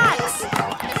 Relax.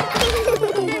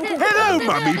 Hello,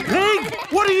 Mummy Pig.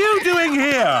 What are you doing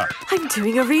here? I'm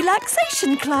doing a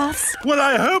relaxation class. Well,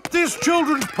 I hope this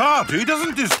children's party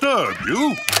doesn't disturb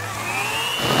you.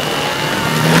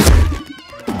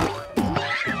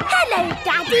 Hello,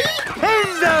 Daddy.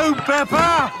 Hello,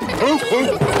 Peppa. Oh,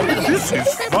 this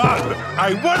is fun.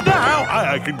 I wonder how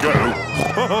high I can go.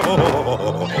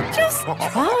 Just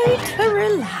try to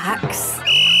relax.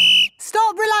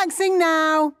 Stop relaxing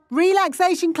now.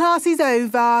 Relaxation class is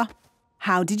over.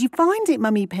 How did you find it,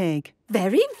 Mummy Pig?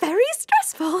 Very, very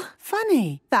stressful.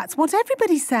 Funny. That's what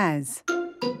everybody says.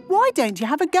 Why don't you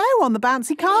have a go on the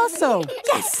bouncy castle?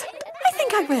 Yes, I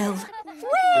think I will.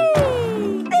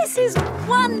 Whee! This is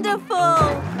wonderful.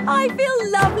 I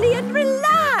feel lovely and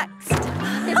relaxed.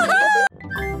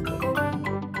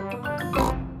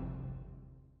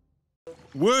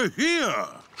 We're here.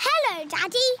 Hello,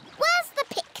 Daddy. Where's the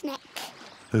picnic?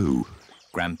 Oh,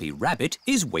 Grampy Rabbit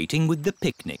is waiting with the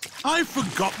picnic. I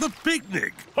forgot the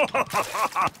picnic.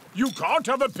 You can't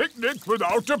have a picnic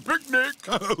without a picnic.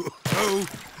 Oh,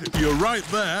 you're right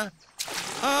there.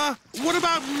 What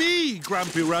about me,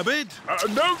 Grampy Rabbit?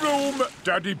 No room,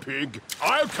 Daddy Pig.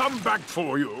 I'll come back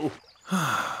for you.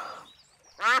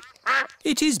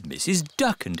 It is Mrs.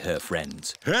 Duck and her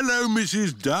friends. Hello,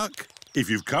 Mrs. Duck. If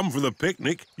you've come for the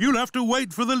picnic, you'll have to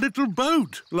wait for the little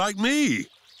boat, like me.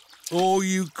 Or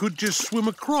you could just swim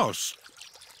across,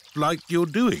 like you're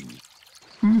doing.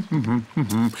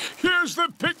 Here's the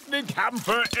picnic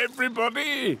hamper,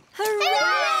 everybody.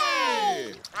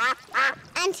 Hooray!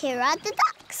 And here are the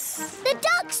ducks. The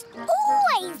ducks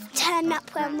always turn up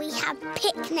when we have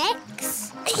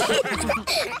picnics.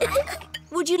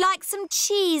 Would you like some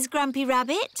cheese, Grampy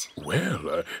Rabbit?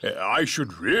 Well, I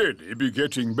should really be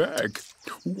getting back.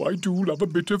 Oh, I do love a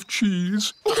bit of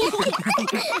cheese. I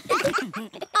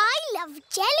love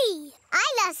jelly. I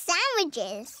love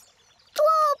sandwiches.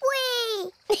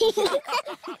 Strawberry!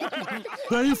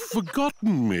 They've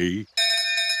forgotten me.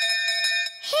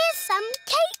 Here's some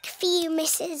cake for you,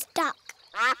 Mrs. Duck.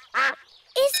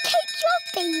 Is cake your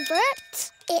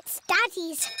favourite? It's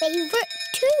Daddy's favourite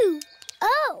too.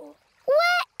 Oh,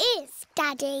 where is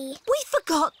Daddy? We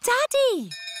forgot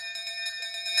Daddy.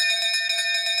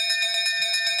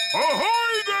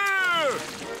 Ahoy there!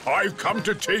 I've come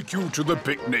to take you to the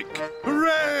picnic.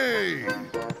 Hooray!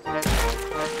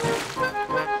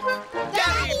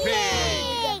 Daddy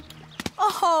Pig!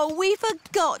 Oh, we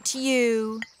forgot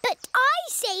you. But I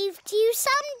saved you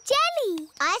some jelly.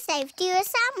 I saved you a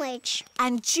sandwich.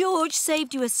 And George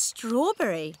saved you a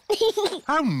strawberry.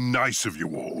 How nice of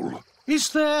you all. Is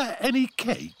there any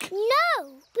cake?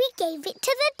 No, we gave it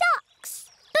to the ducks.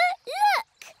 But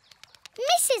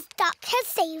Duck has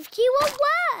saved you a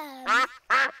worm.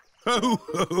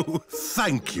 Oh,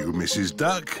 thank you, Mrs.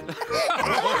 Duck.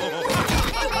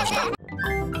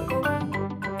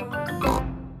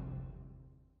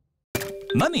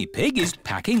 Mummy Pig is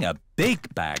packing a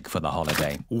big bag for the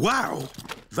holiday. Wow,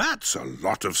 that's a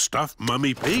lot of stuff,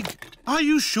 Mummy Pig. Are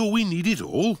you sure we need it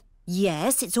all?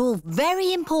 Yes, it's all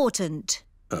very important.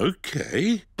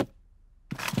 OK.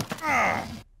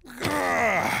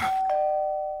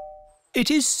 It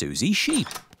is Suzy Sheep.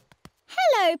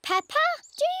 Hello, Peppa.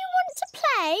 Do you want to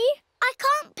play? I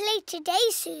can't play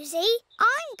today, Suzy.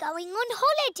 I'm going on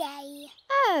holiday.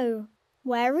 Oh,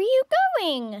 where are you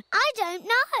going? I don't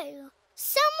know.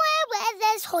 Somewhere where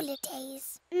there's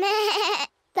holidays.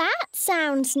 That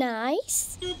sounds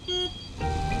nice.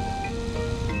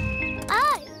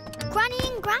 Oh, Granny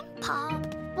and Grandpa.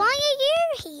 Why are you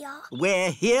here?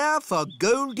 We're here for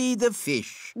Goldie the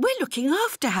fish. We're looking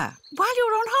after her while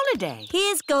you're on holiday.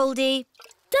 Here's Goldie.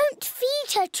 Don't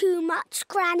feed her too much,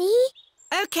 Granny.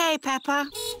 OK, Peppa.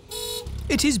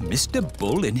 It is Mr.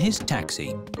 Bull in his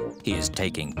taxi. He is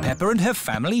taking Peppa and her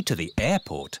family to the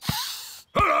airport.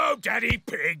 Hello, Daddy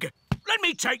Pig. Let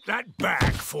me take that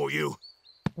bag for you.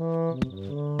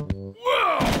 Whoa!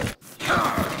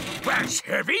 That's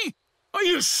heavy. Are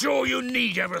you sure you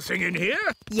need everything in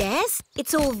here? Yes,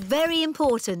 it's all very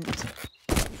important.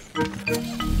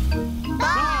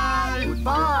 Bye.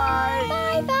 Bye.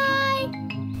 Bye-bye.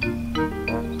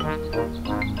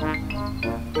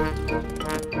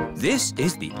 This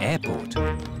is the airport.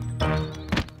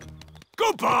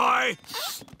 Goodbye.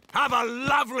 Have a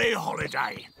lovely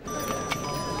holiday.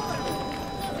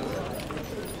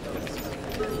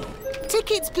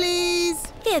 Tickets,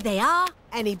 please. Here they are.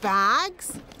 Any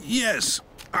bags? Yes,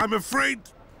 I'm afraid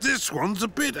this one's a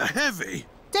bit heavy.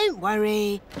 Don't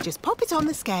worry. Just pop it on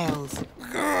the scales.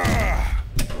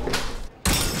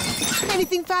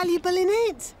 Anything valuable in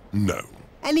it? No.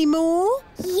 Any more?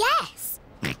 Yes.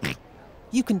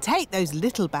 You can take those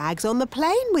little bags on the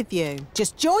plane with you.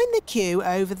 Just join the queue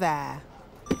over there.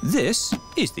 This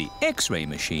is the X-ray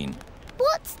machine.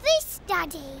 What's this,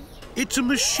 Daddy? It's a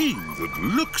machine that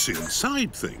looks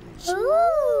inside things.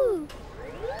 Ooh.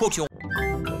 Put your...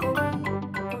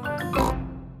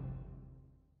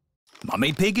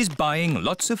 Mummy Pig is buying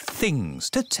lots of things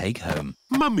to take home.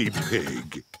 Mummy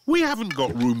Pig, we haven't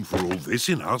got room for all this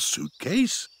in our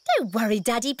suitcase. Don't worry,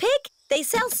 Daddy Pig. They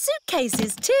sell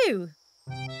suitcases too.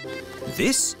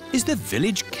 This is the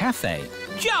village cafe.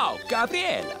 Ciao,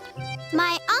 Gabriella.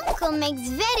 My uncle makes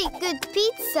very good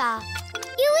pizza.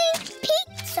 You eat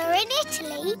pizza in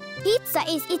Italy? Pizza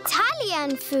is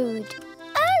Italian food.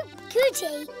 Oh,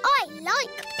 goody. I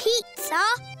like pizza.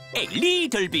 A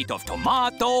little bit of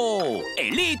tomato,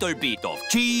 a little bit of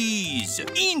cheese,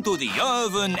 into the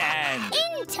oven and...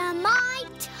 Into my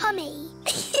tummy.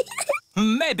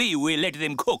 Maybe we'll let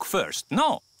them cook first,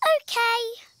 no? OK.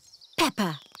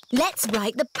 Peppa, let's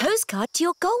write the postcard to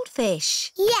your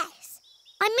goldfish. Yes.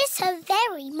 I miss her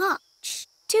very much.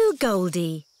 To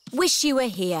Goldie. Wish you were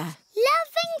here.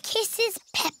 Love and kisses,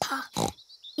 Peppa.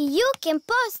 You can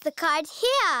post the card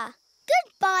here.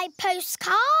 Goodbye,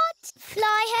 postcard.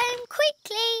 Fly home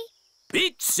quickly.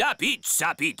 Pizza,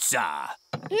 pizza, pizza.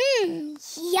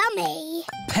 Yummy.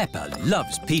 Peppa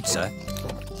loves pizza.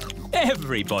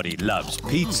 Everybody loves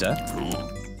pizza.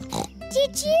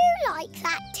 Did you like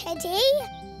that, Teddy?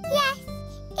 Yes,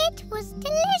 it was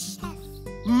delicious.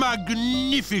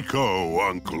 Magnifico,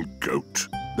 Uncle Goat.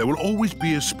 There will always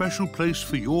be a special place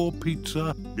for your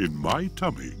pizza in my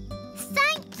tummy.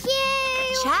 Thank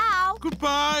you. Ciao.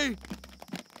 Goodbye.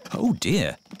 Oh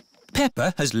dear.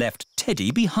 Peppa has left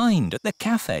Teddy behind at the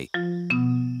cafe.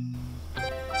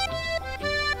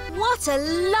 What a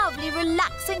lovely,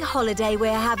 relaxing holiday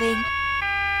we're having.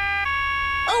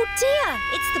 Oh dear,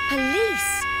 it's the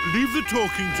police. Leave the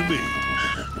talking to me.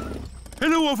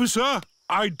 Hello, officer.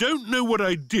 I don't know what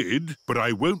I did, but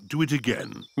I won't do it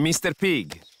again. Mr.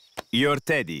 Pig, you're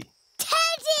Teddy.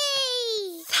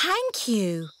 Teddy! Thank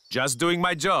you. Just doing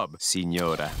my job,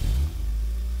 signora.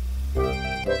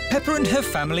 Peppa and her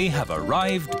family have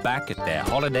arrived back at their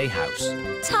holiday house.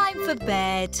 Time for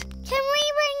bed. Can we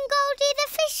ring Goldie the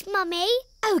fish, Mummy?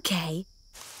 OK.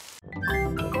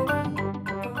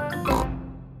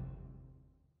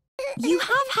 You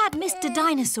have had Mr.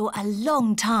 Dinosaur a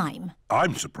long time.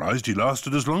 I'm surprised he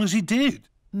lasted as long as he did.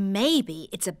 Maybe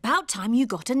it's about time you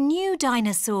got a new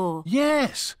dinosaur.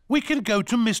 Yes, we can go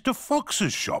to Mr.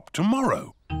 Fox's shop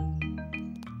tomorrow.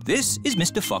 This is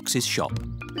Mr. Fox's shop.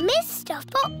 Mr.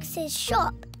 Fox's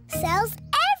shop sells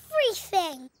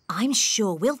everything. I'm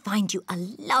sure we'll find you a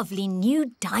lovely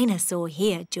new dinosaur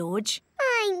here, George.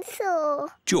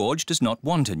 Dinosaur. George does not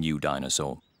want a new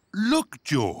dinosaur. Look,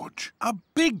 George, a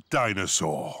big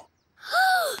dinosaur.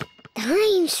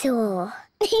 Dinosaur.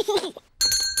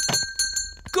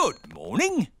 Good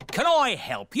morning. Can I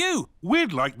help you?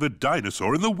 We'd like the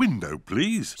dinosaur in the window,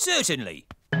 please. Certainly.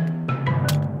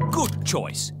 Good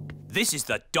choice. This is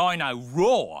the Dino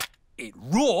Roar. It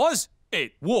roars,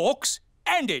 it walks,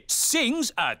 and it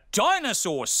sings a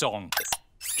dinosaur song.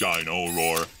 Dino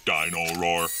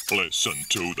roar, listen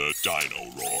to the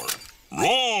dino roar.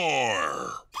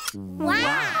 Roar!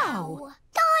 Wow!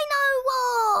 Dino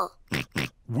Roar!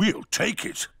 We'll take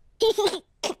it.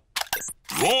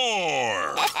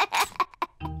 Roar!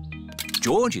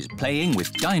 George is playing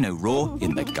with Dino Roar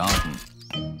in the garden.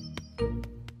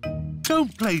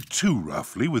 Don't play too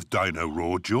roughly with Dino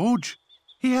Roar, George.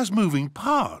 He has moving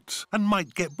parts and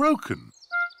might get broken.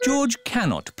 George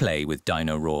cannot play with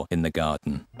Dino Roar in the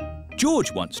garden.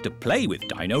 George wants to play with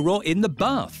Dino Roar in the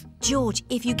bath. George,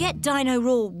 if you get Dino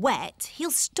Roar wet, he'll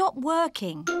stop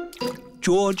working.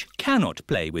 George cannot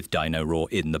play with Dino Roar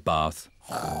in the bath.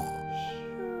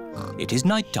 It is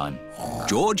night time.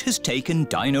 George has taken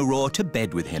Dino Roar to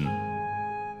bed with him.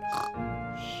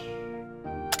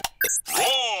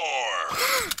 Roar!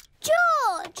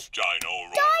 George! Dino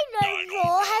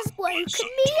Roar has woken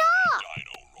me up.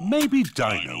 Maybe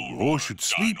Dino Roar should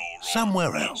sleep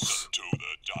somewhere else.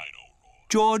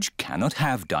 George cannot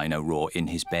have Dino Roar in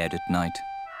his bed at night.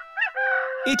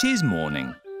 It is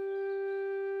morning.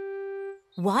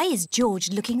 Why is George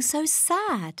looking so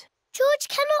sad? George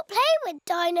cannot play with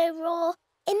Dino Roar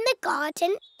in the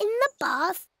garden, in the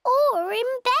bath, or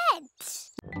in bed.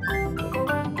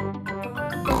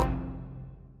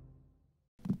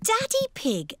 Daddy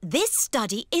Pig, this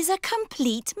study is a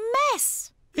complete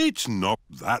mess. It's not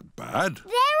that bad.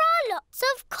 There are lots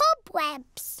of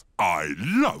cobwebs. I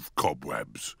love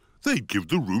cobwebs. They give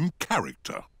the room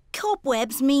character.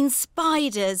 Cobwebs mean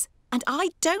spiders, and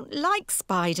I don't like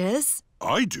spiders.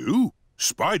 I do.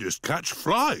 Spiders catch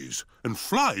flies, and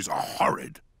flies are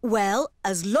horrid. Well,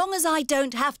 as long as I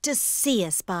don't have to see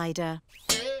a spider.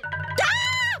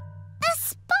 Ah! A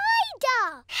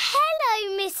spider!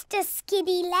 Hello, Mr.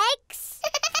 Skinny Legs.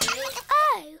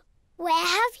 Oh, where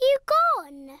have you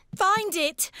gone? Find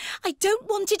it. I don't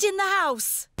want it in the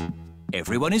house.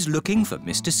 Everyone is looking for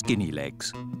Mr. Skinny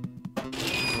Legs.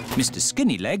 Mr.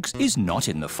 Skinny Legs is not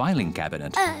in the filing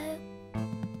cabinet. Oh.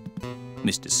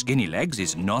 Mr. Skinny Legs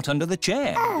is not under the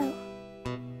chair. Oh.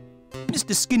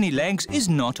 Mr. Skinny Legs is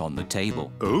not on the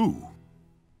table. Oh.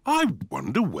 I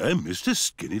wonder where Mr.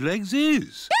 Skinny Legs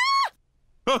is.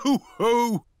 Ah!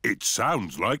 Oh! It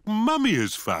sounds like Mummy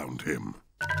has found him.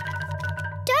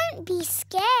 Don't be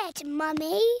scared,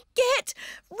 Mummy. Get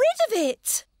rid of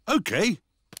it. OK.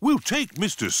 We'll take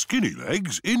Mr. Skinny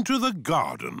Legs into the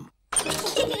garden.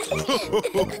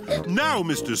 Now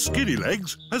Mr. Skinny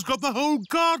Legs has got the whole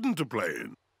garden to play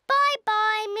in.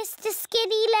 Bye-bye, Mr.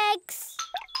 Skinny Legs.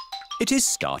 It is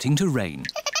starting to rain.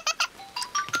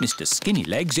 Mr. Skinny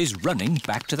Legs is running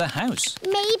back to the house.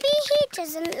 Maybe he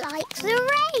doesn't like the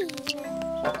rain.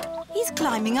 He's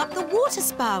climbing up the water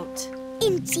spout.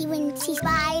 Incy Wincy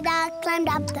Spider climbed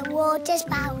up the water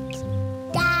spout.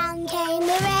 Down came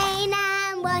the rain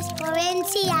and was for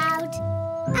Incy out.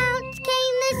 Out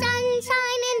came the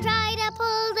sunshine and dried up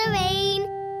all the rain.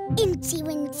 Incy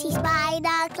Wincy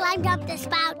Spider climbed up the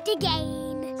spout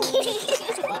again.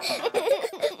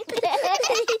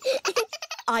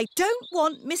 I don't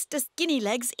want Mr. Skinny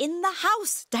Legs in the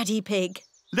house, Daddy Pig.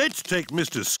 Let's take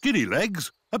Mr. Skinny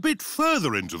Legs a bit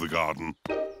further into the garden.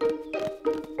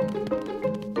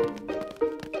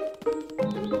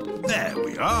 There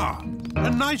we are. A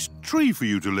nice tree for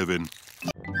you to live in.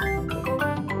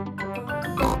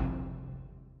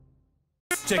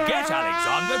 To get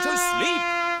Alexander to sleep,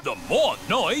 the more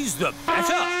noise, the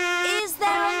better. Is there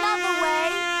another way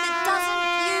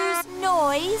that doesn't use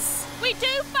noise? We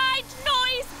do find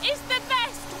noise is the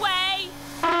best way.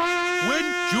 When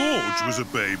George was a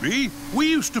baby, we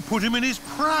used to put him in his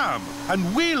pram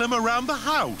and wheel him around the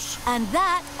house. And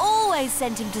that always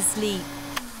sent him to sleep.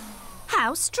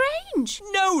 How strange.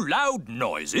 No loud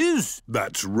noises.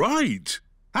 That's right.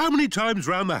 How many times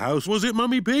round the house was it,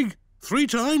 Mummy Pig? 3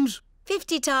 times?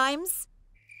 50 times.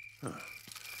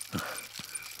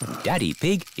 Daddy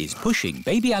Pig is pushing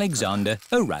baby Alexander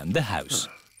around the house.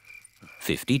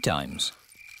 50 times.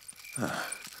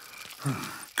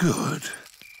 Good.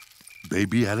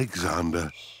 Baby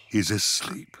Alexander is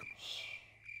asleep.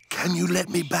 Can you let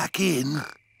me back in?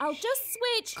 I'll just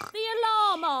switch the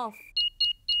alarm off.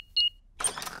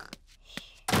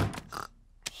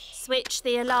 Switch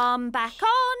the alarm back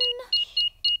on.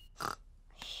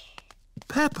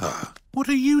 Peppa, what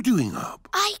are you doing up?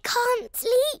 I can't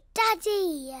sleep,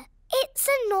 Daddy. It's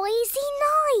a noisy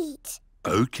night.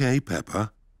 OK,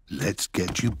 Peppa. Let's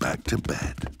get you back to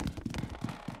bed.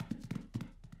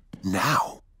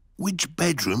 Now, which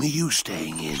bedroom are you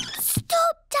staying in?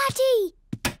 Stop, Daddy!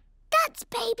 That's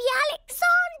baby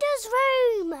Alexander's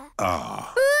room.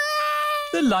 Ah.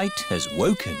 The light has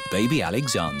woken baby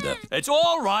Alexander. It's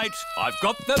all right. I've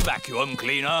got the vacuum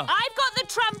cleaner. I've got the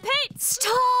trumpet.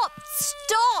 Stop!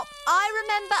 Stop! I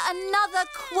remember another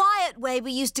quiet way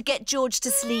we used to get George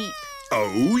to sleep.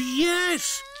 Oh,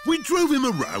 yes! We drove him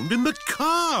around in the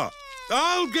car.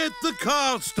 I'll get the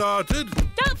car started.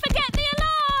 Don't forget the alarm.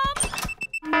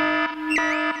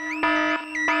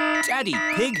 Daddy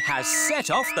Pig has set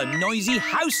off the noisy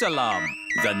house alarm.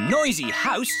 The noisy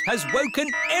house has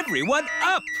woken everyone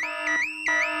up.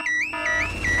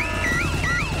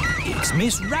 It's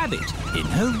Miss Rabbit in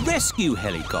her rescue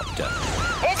helicopter.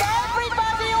 Is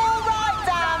everybody all right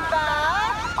down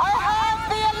there? I heard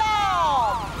the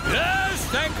alarm. Yes,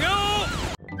 thank you.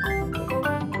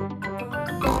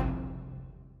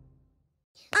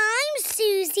 I'm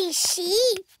Suzy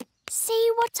Sheep.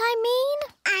 See what I mean?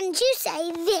 And you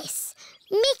say this.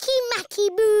 Mickey Macky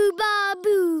Boo Ba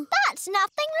Boo. That's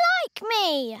nothing like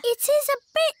me. It is a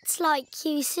bit like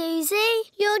you, Suzy.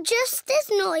 You're just as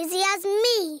noisy as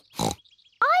me.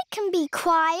 I can be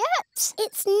quiet.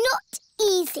 It's not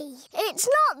easy. It's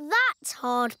not that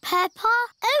hard, Peppa.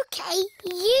 OK,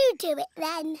 you do it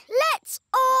then. Let's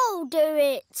all do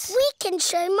it. We can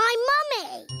show my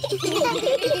mummy.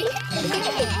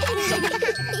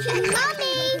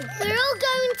 Mummy, we're all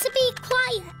going to be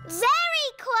quiet.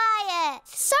 Very quiet.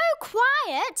 So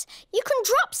quiet, you can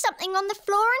drop something on the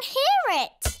floor and hear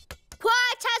it.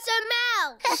 Quiet as a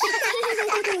mouse.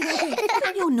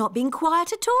 You're not being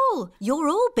quiet at all. You're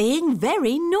all being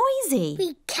very noisy.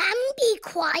 We can be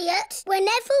quiet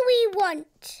whenever we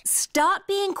want. Start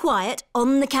being quiet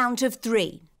on the count of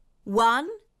 3. 1,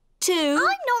 2... I'm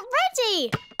not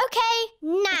ready. OK,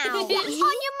 now. On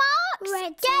your marks.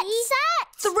 Ready. Get set.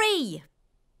 3.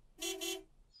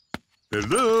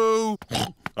 Hello?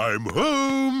 I'm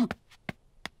home.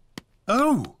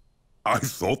 Oh, I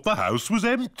thought the house was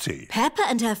empty. Peppa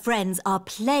and her friends are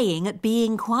playing at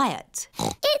being quiet.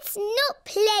 It's not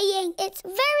playing. It's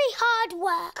very hard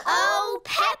work. Oh,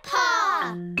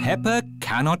 Peppa! Peppa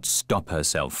cannot stop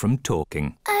herself from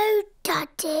talking. Oh,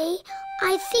 Daddy,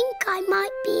 I think I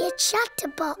might be a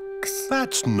chatterbox.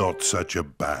 That's not such a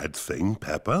bad thing,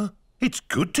 Peppa. It's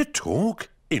good to talk.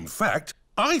 In fact,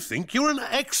 I think you're an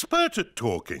expert at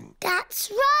talking.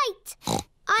 That's right.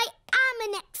 I am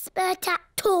an expert at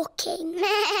talking.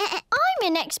 I'm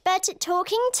an expert at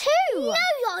talking too. No,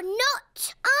 you're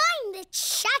not. I'm the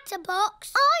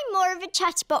chatterbox. I'm more of a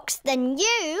chatterbox than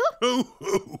you.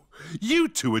 Oh, you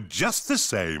two are just the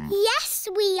same. Yes,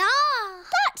 we are.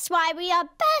 That's why we are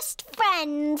best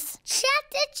friends.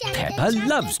 Chatter, chatter, Peppa chatter,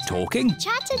 loves chatter. talking.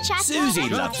 Chatter, chatter. Suzy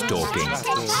loves talking.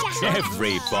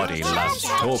 Everybody loves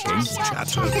talking.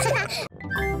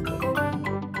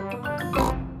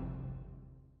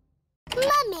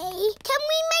 Mummy, can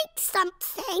we make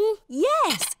something?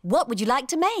 Yes. What would you like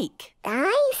to make?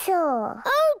 Dinosaur.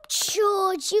 Oh,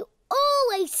 George, you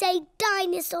always say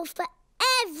dinosaur for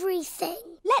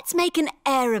everything. Let's make an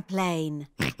aeroplane.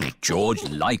 George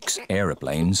likes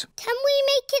aeroplanes. Can we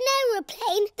make an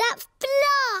aeroplane that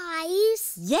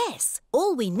flies? Yes.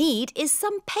 All we need is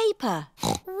some paper.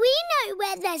 We know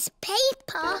where there's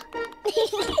paper.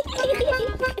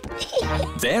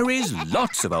 There is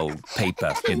lots of old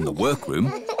paper in the workroom.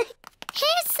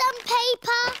 Here's some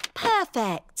paper.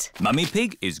 Perfect. Mummy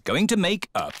Pig is going to make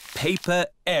a paper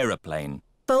aeroplane.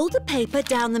 Fold the paper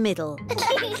down the middle.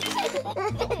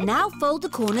 Now fold the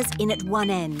corners in at one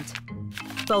end.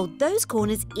 Fold those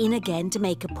corners in again to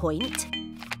make a point.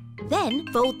 Then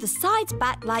fold the sides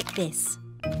back like this.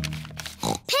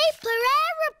 Paper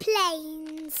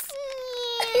aeroplanes.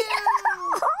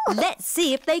 Let's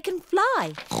see if they can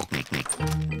fly.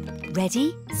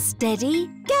 Ready, steady,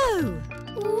 go!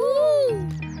 Ooh.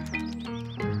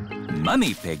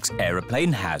 Mummy Pig's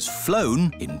aeroplane has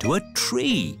flown into a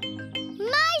tree.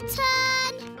 My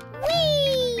turn.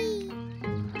 Whee!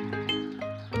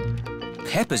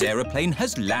 Peppa's aeroplane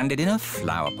has landed in a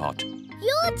flower pot.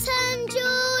 Your turn,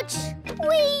 George.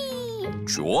 Whee!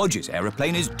 George's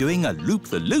aeroplane is doing a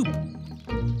loop-the-loop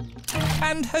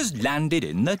and has landed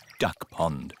in the duck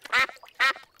pond.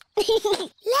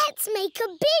 Let's make a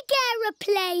big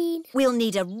aeroplane. We'll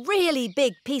need a really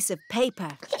big piece of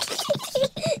paper.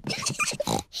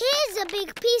 Here's a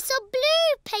big piece of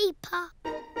blue paper.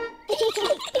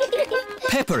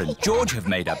 Peppa and George have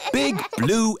made a big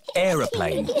blue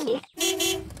aeroplane.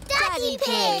 Daddy, Daddy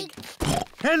Pig!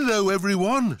 Hello,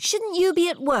 everyone. Shouldn't you be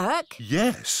at work?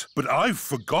 Yes, but I've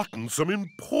forgotten some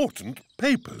important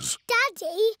papers.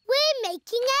 Daddy, we're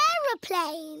making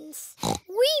aeroplanes.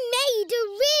 We made a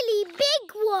really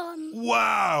big one.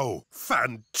 Wow!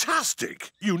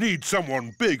 Fantastic! You need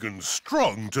someone big and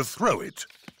strong to throw it.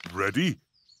 Ready,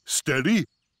 steady,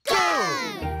 go!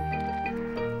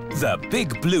 The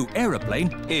big blue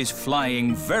aeroplane is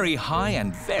flying very high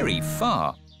and very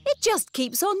far. It just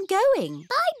keeps on going.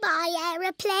 Bye-bye,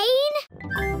 aeroplane.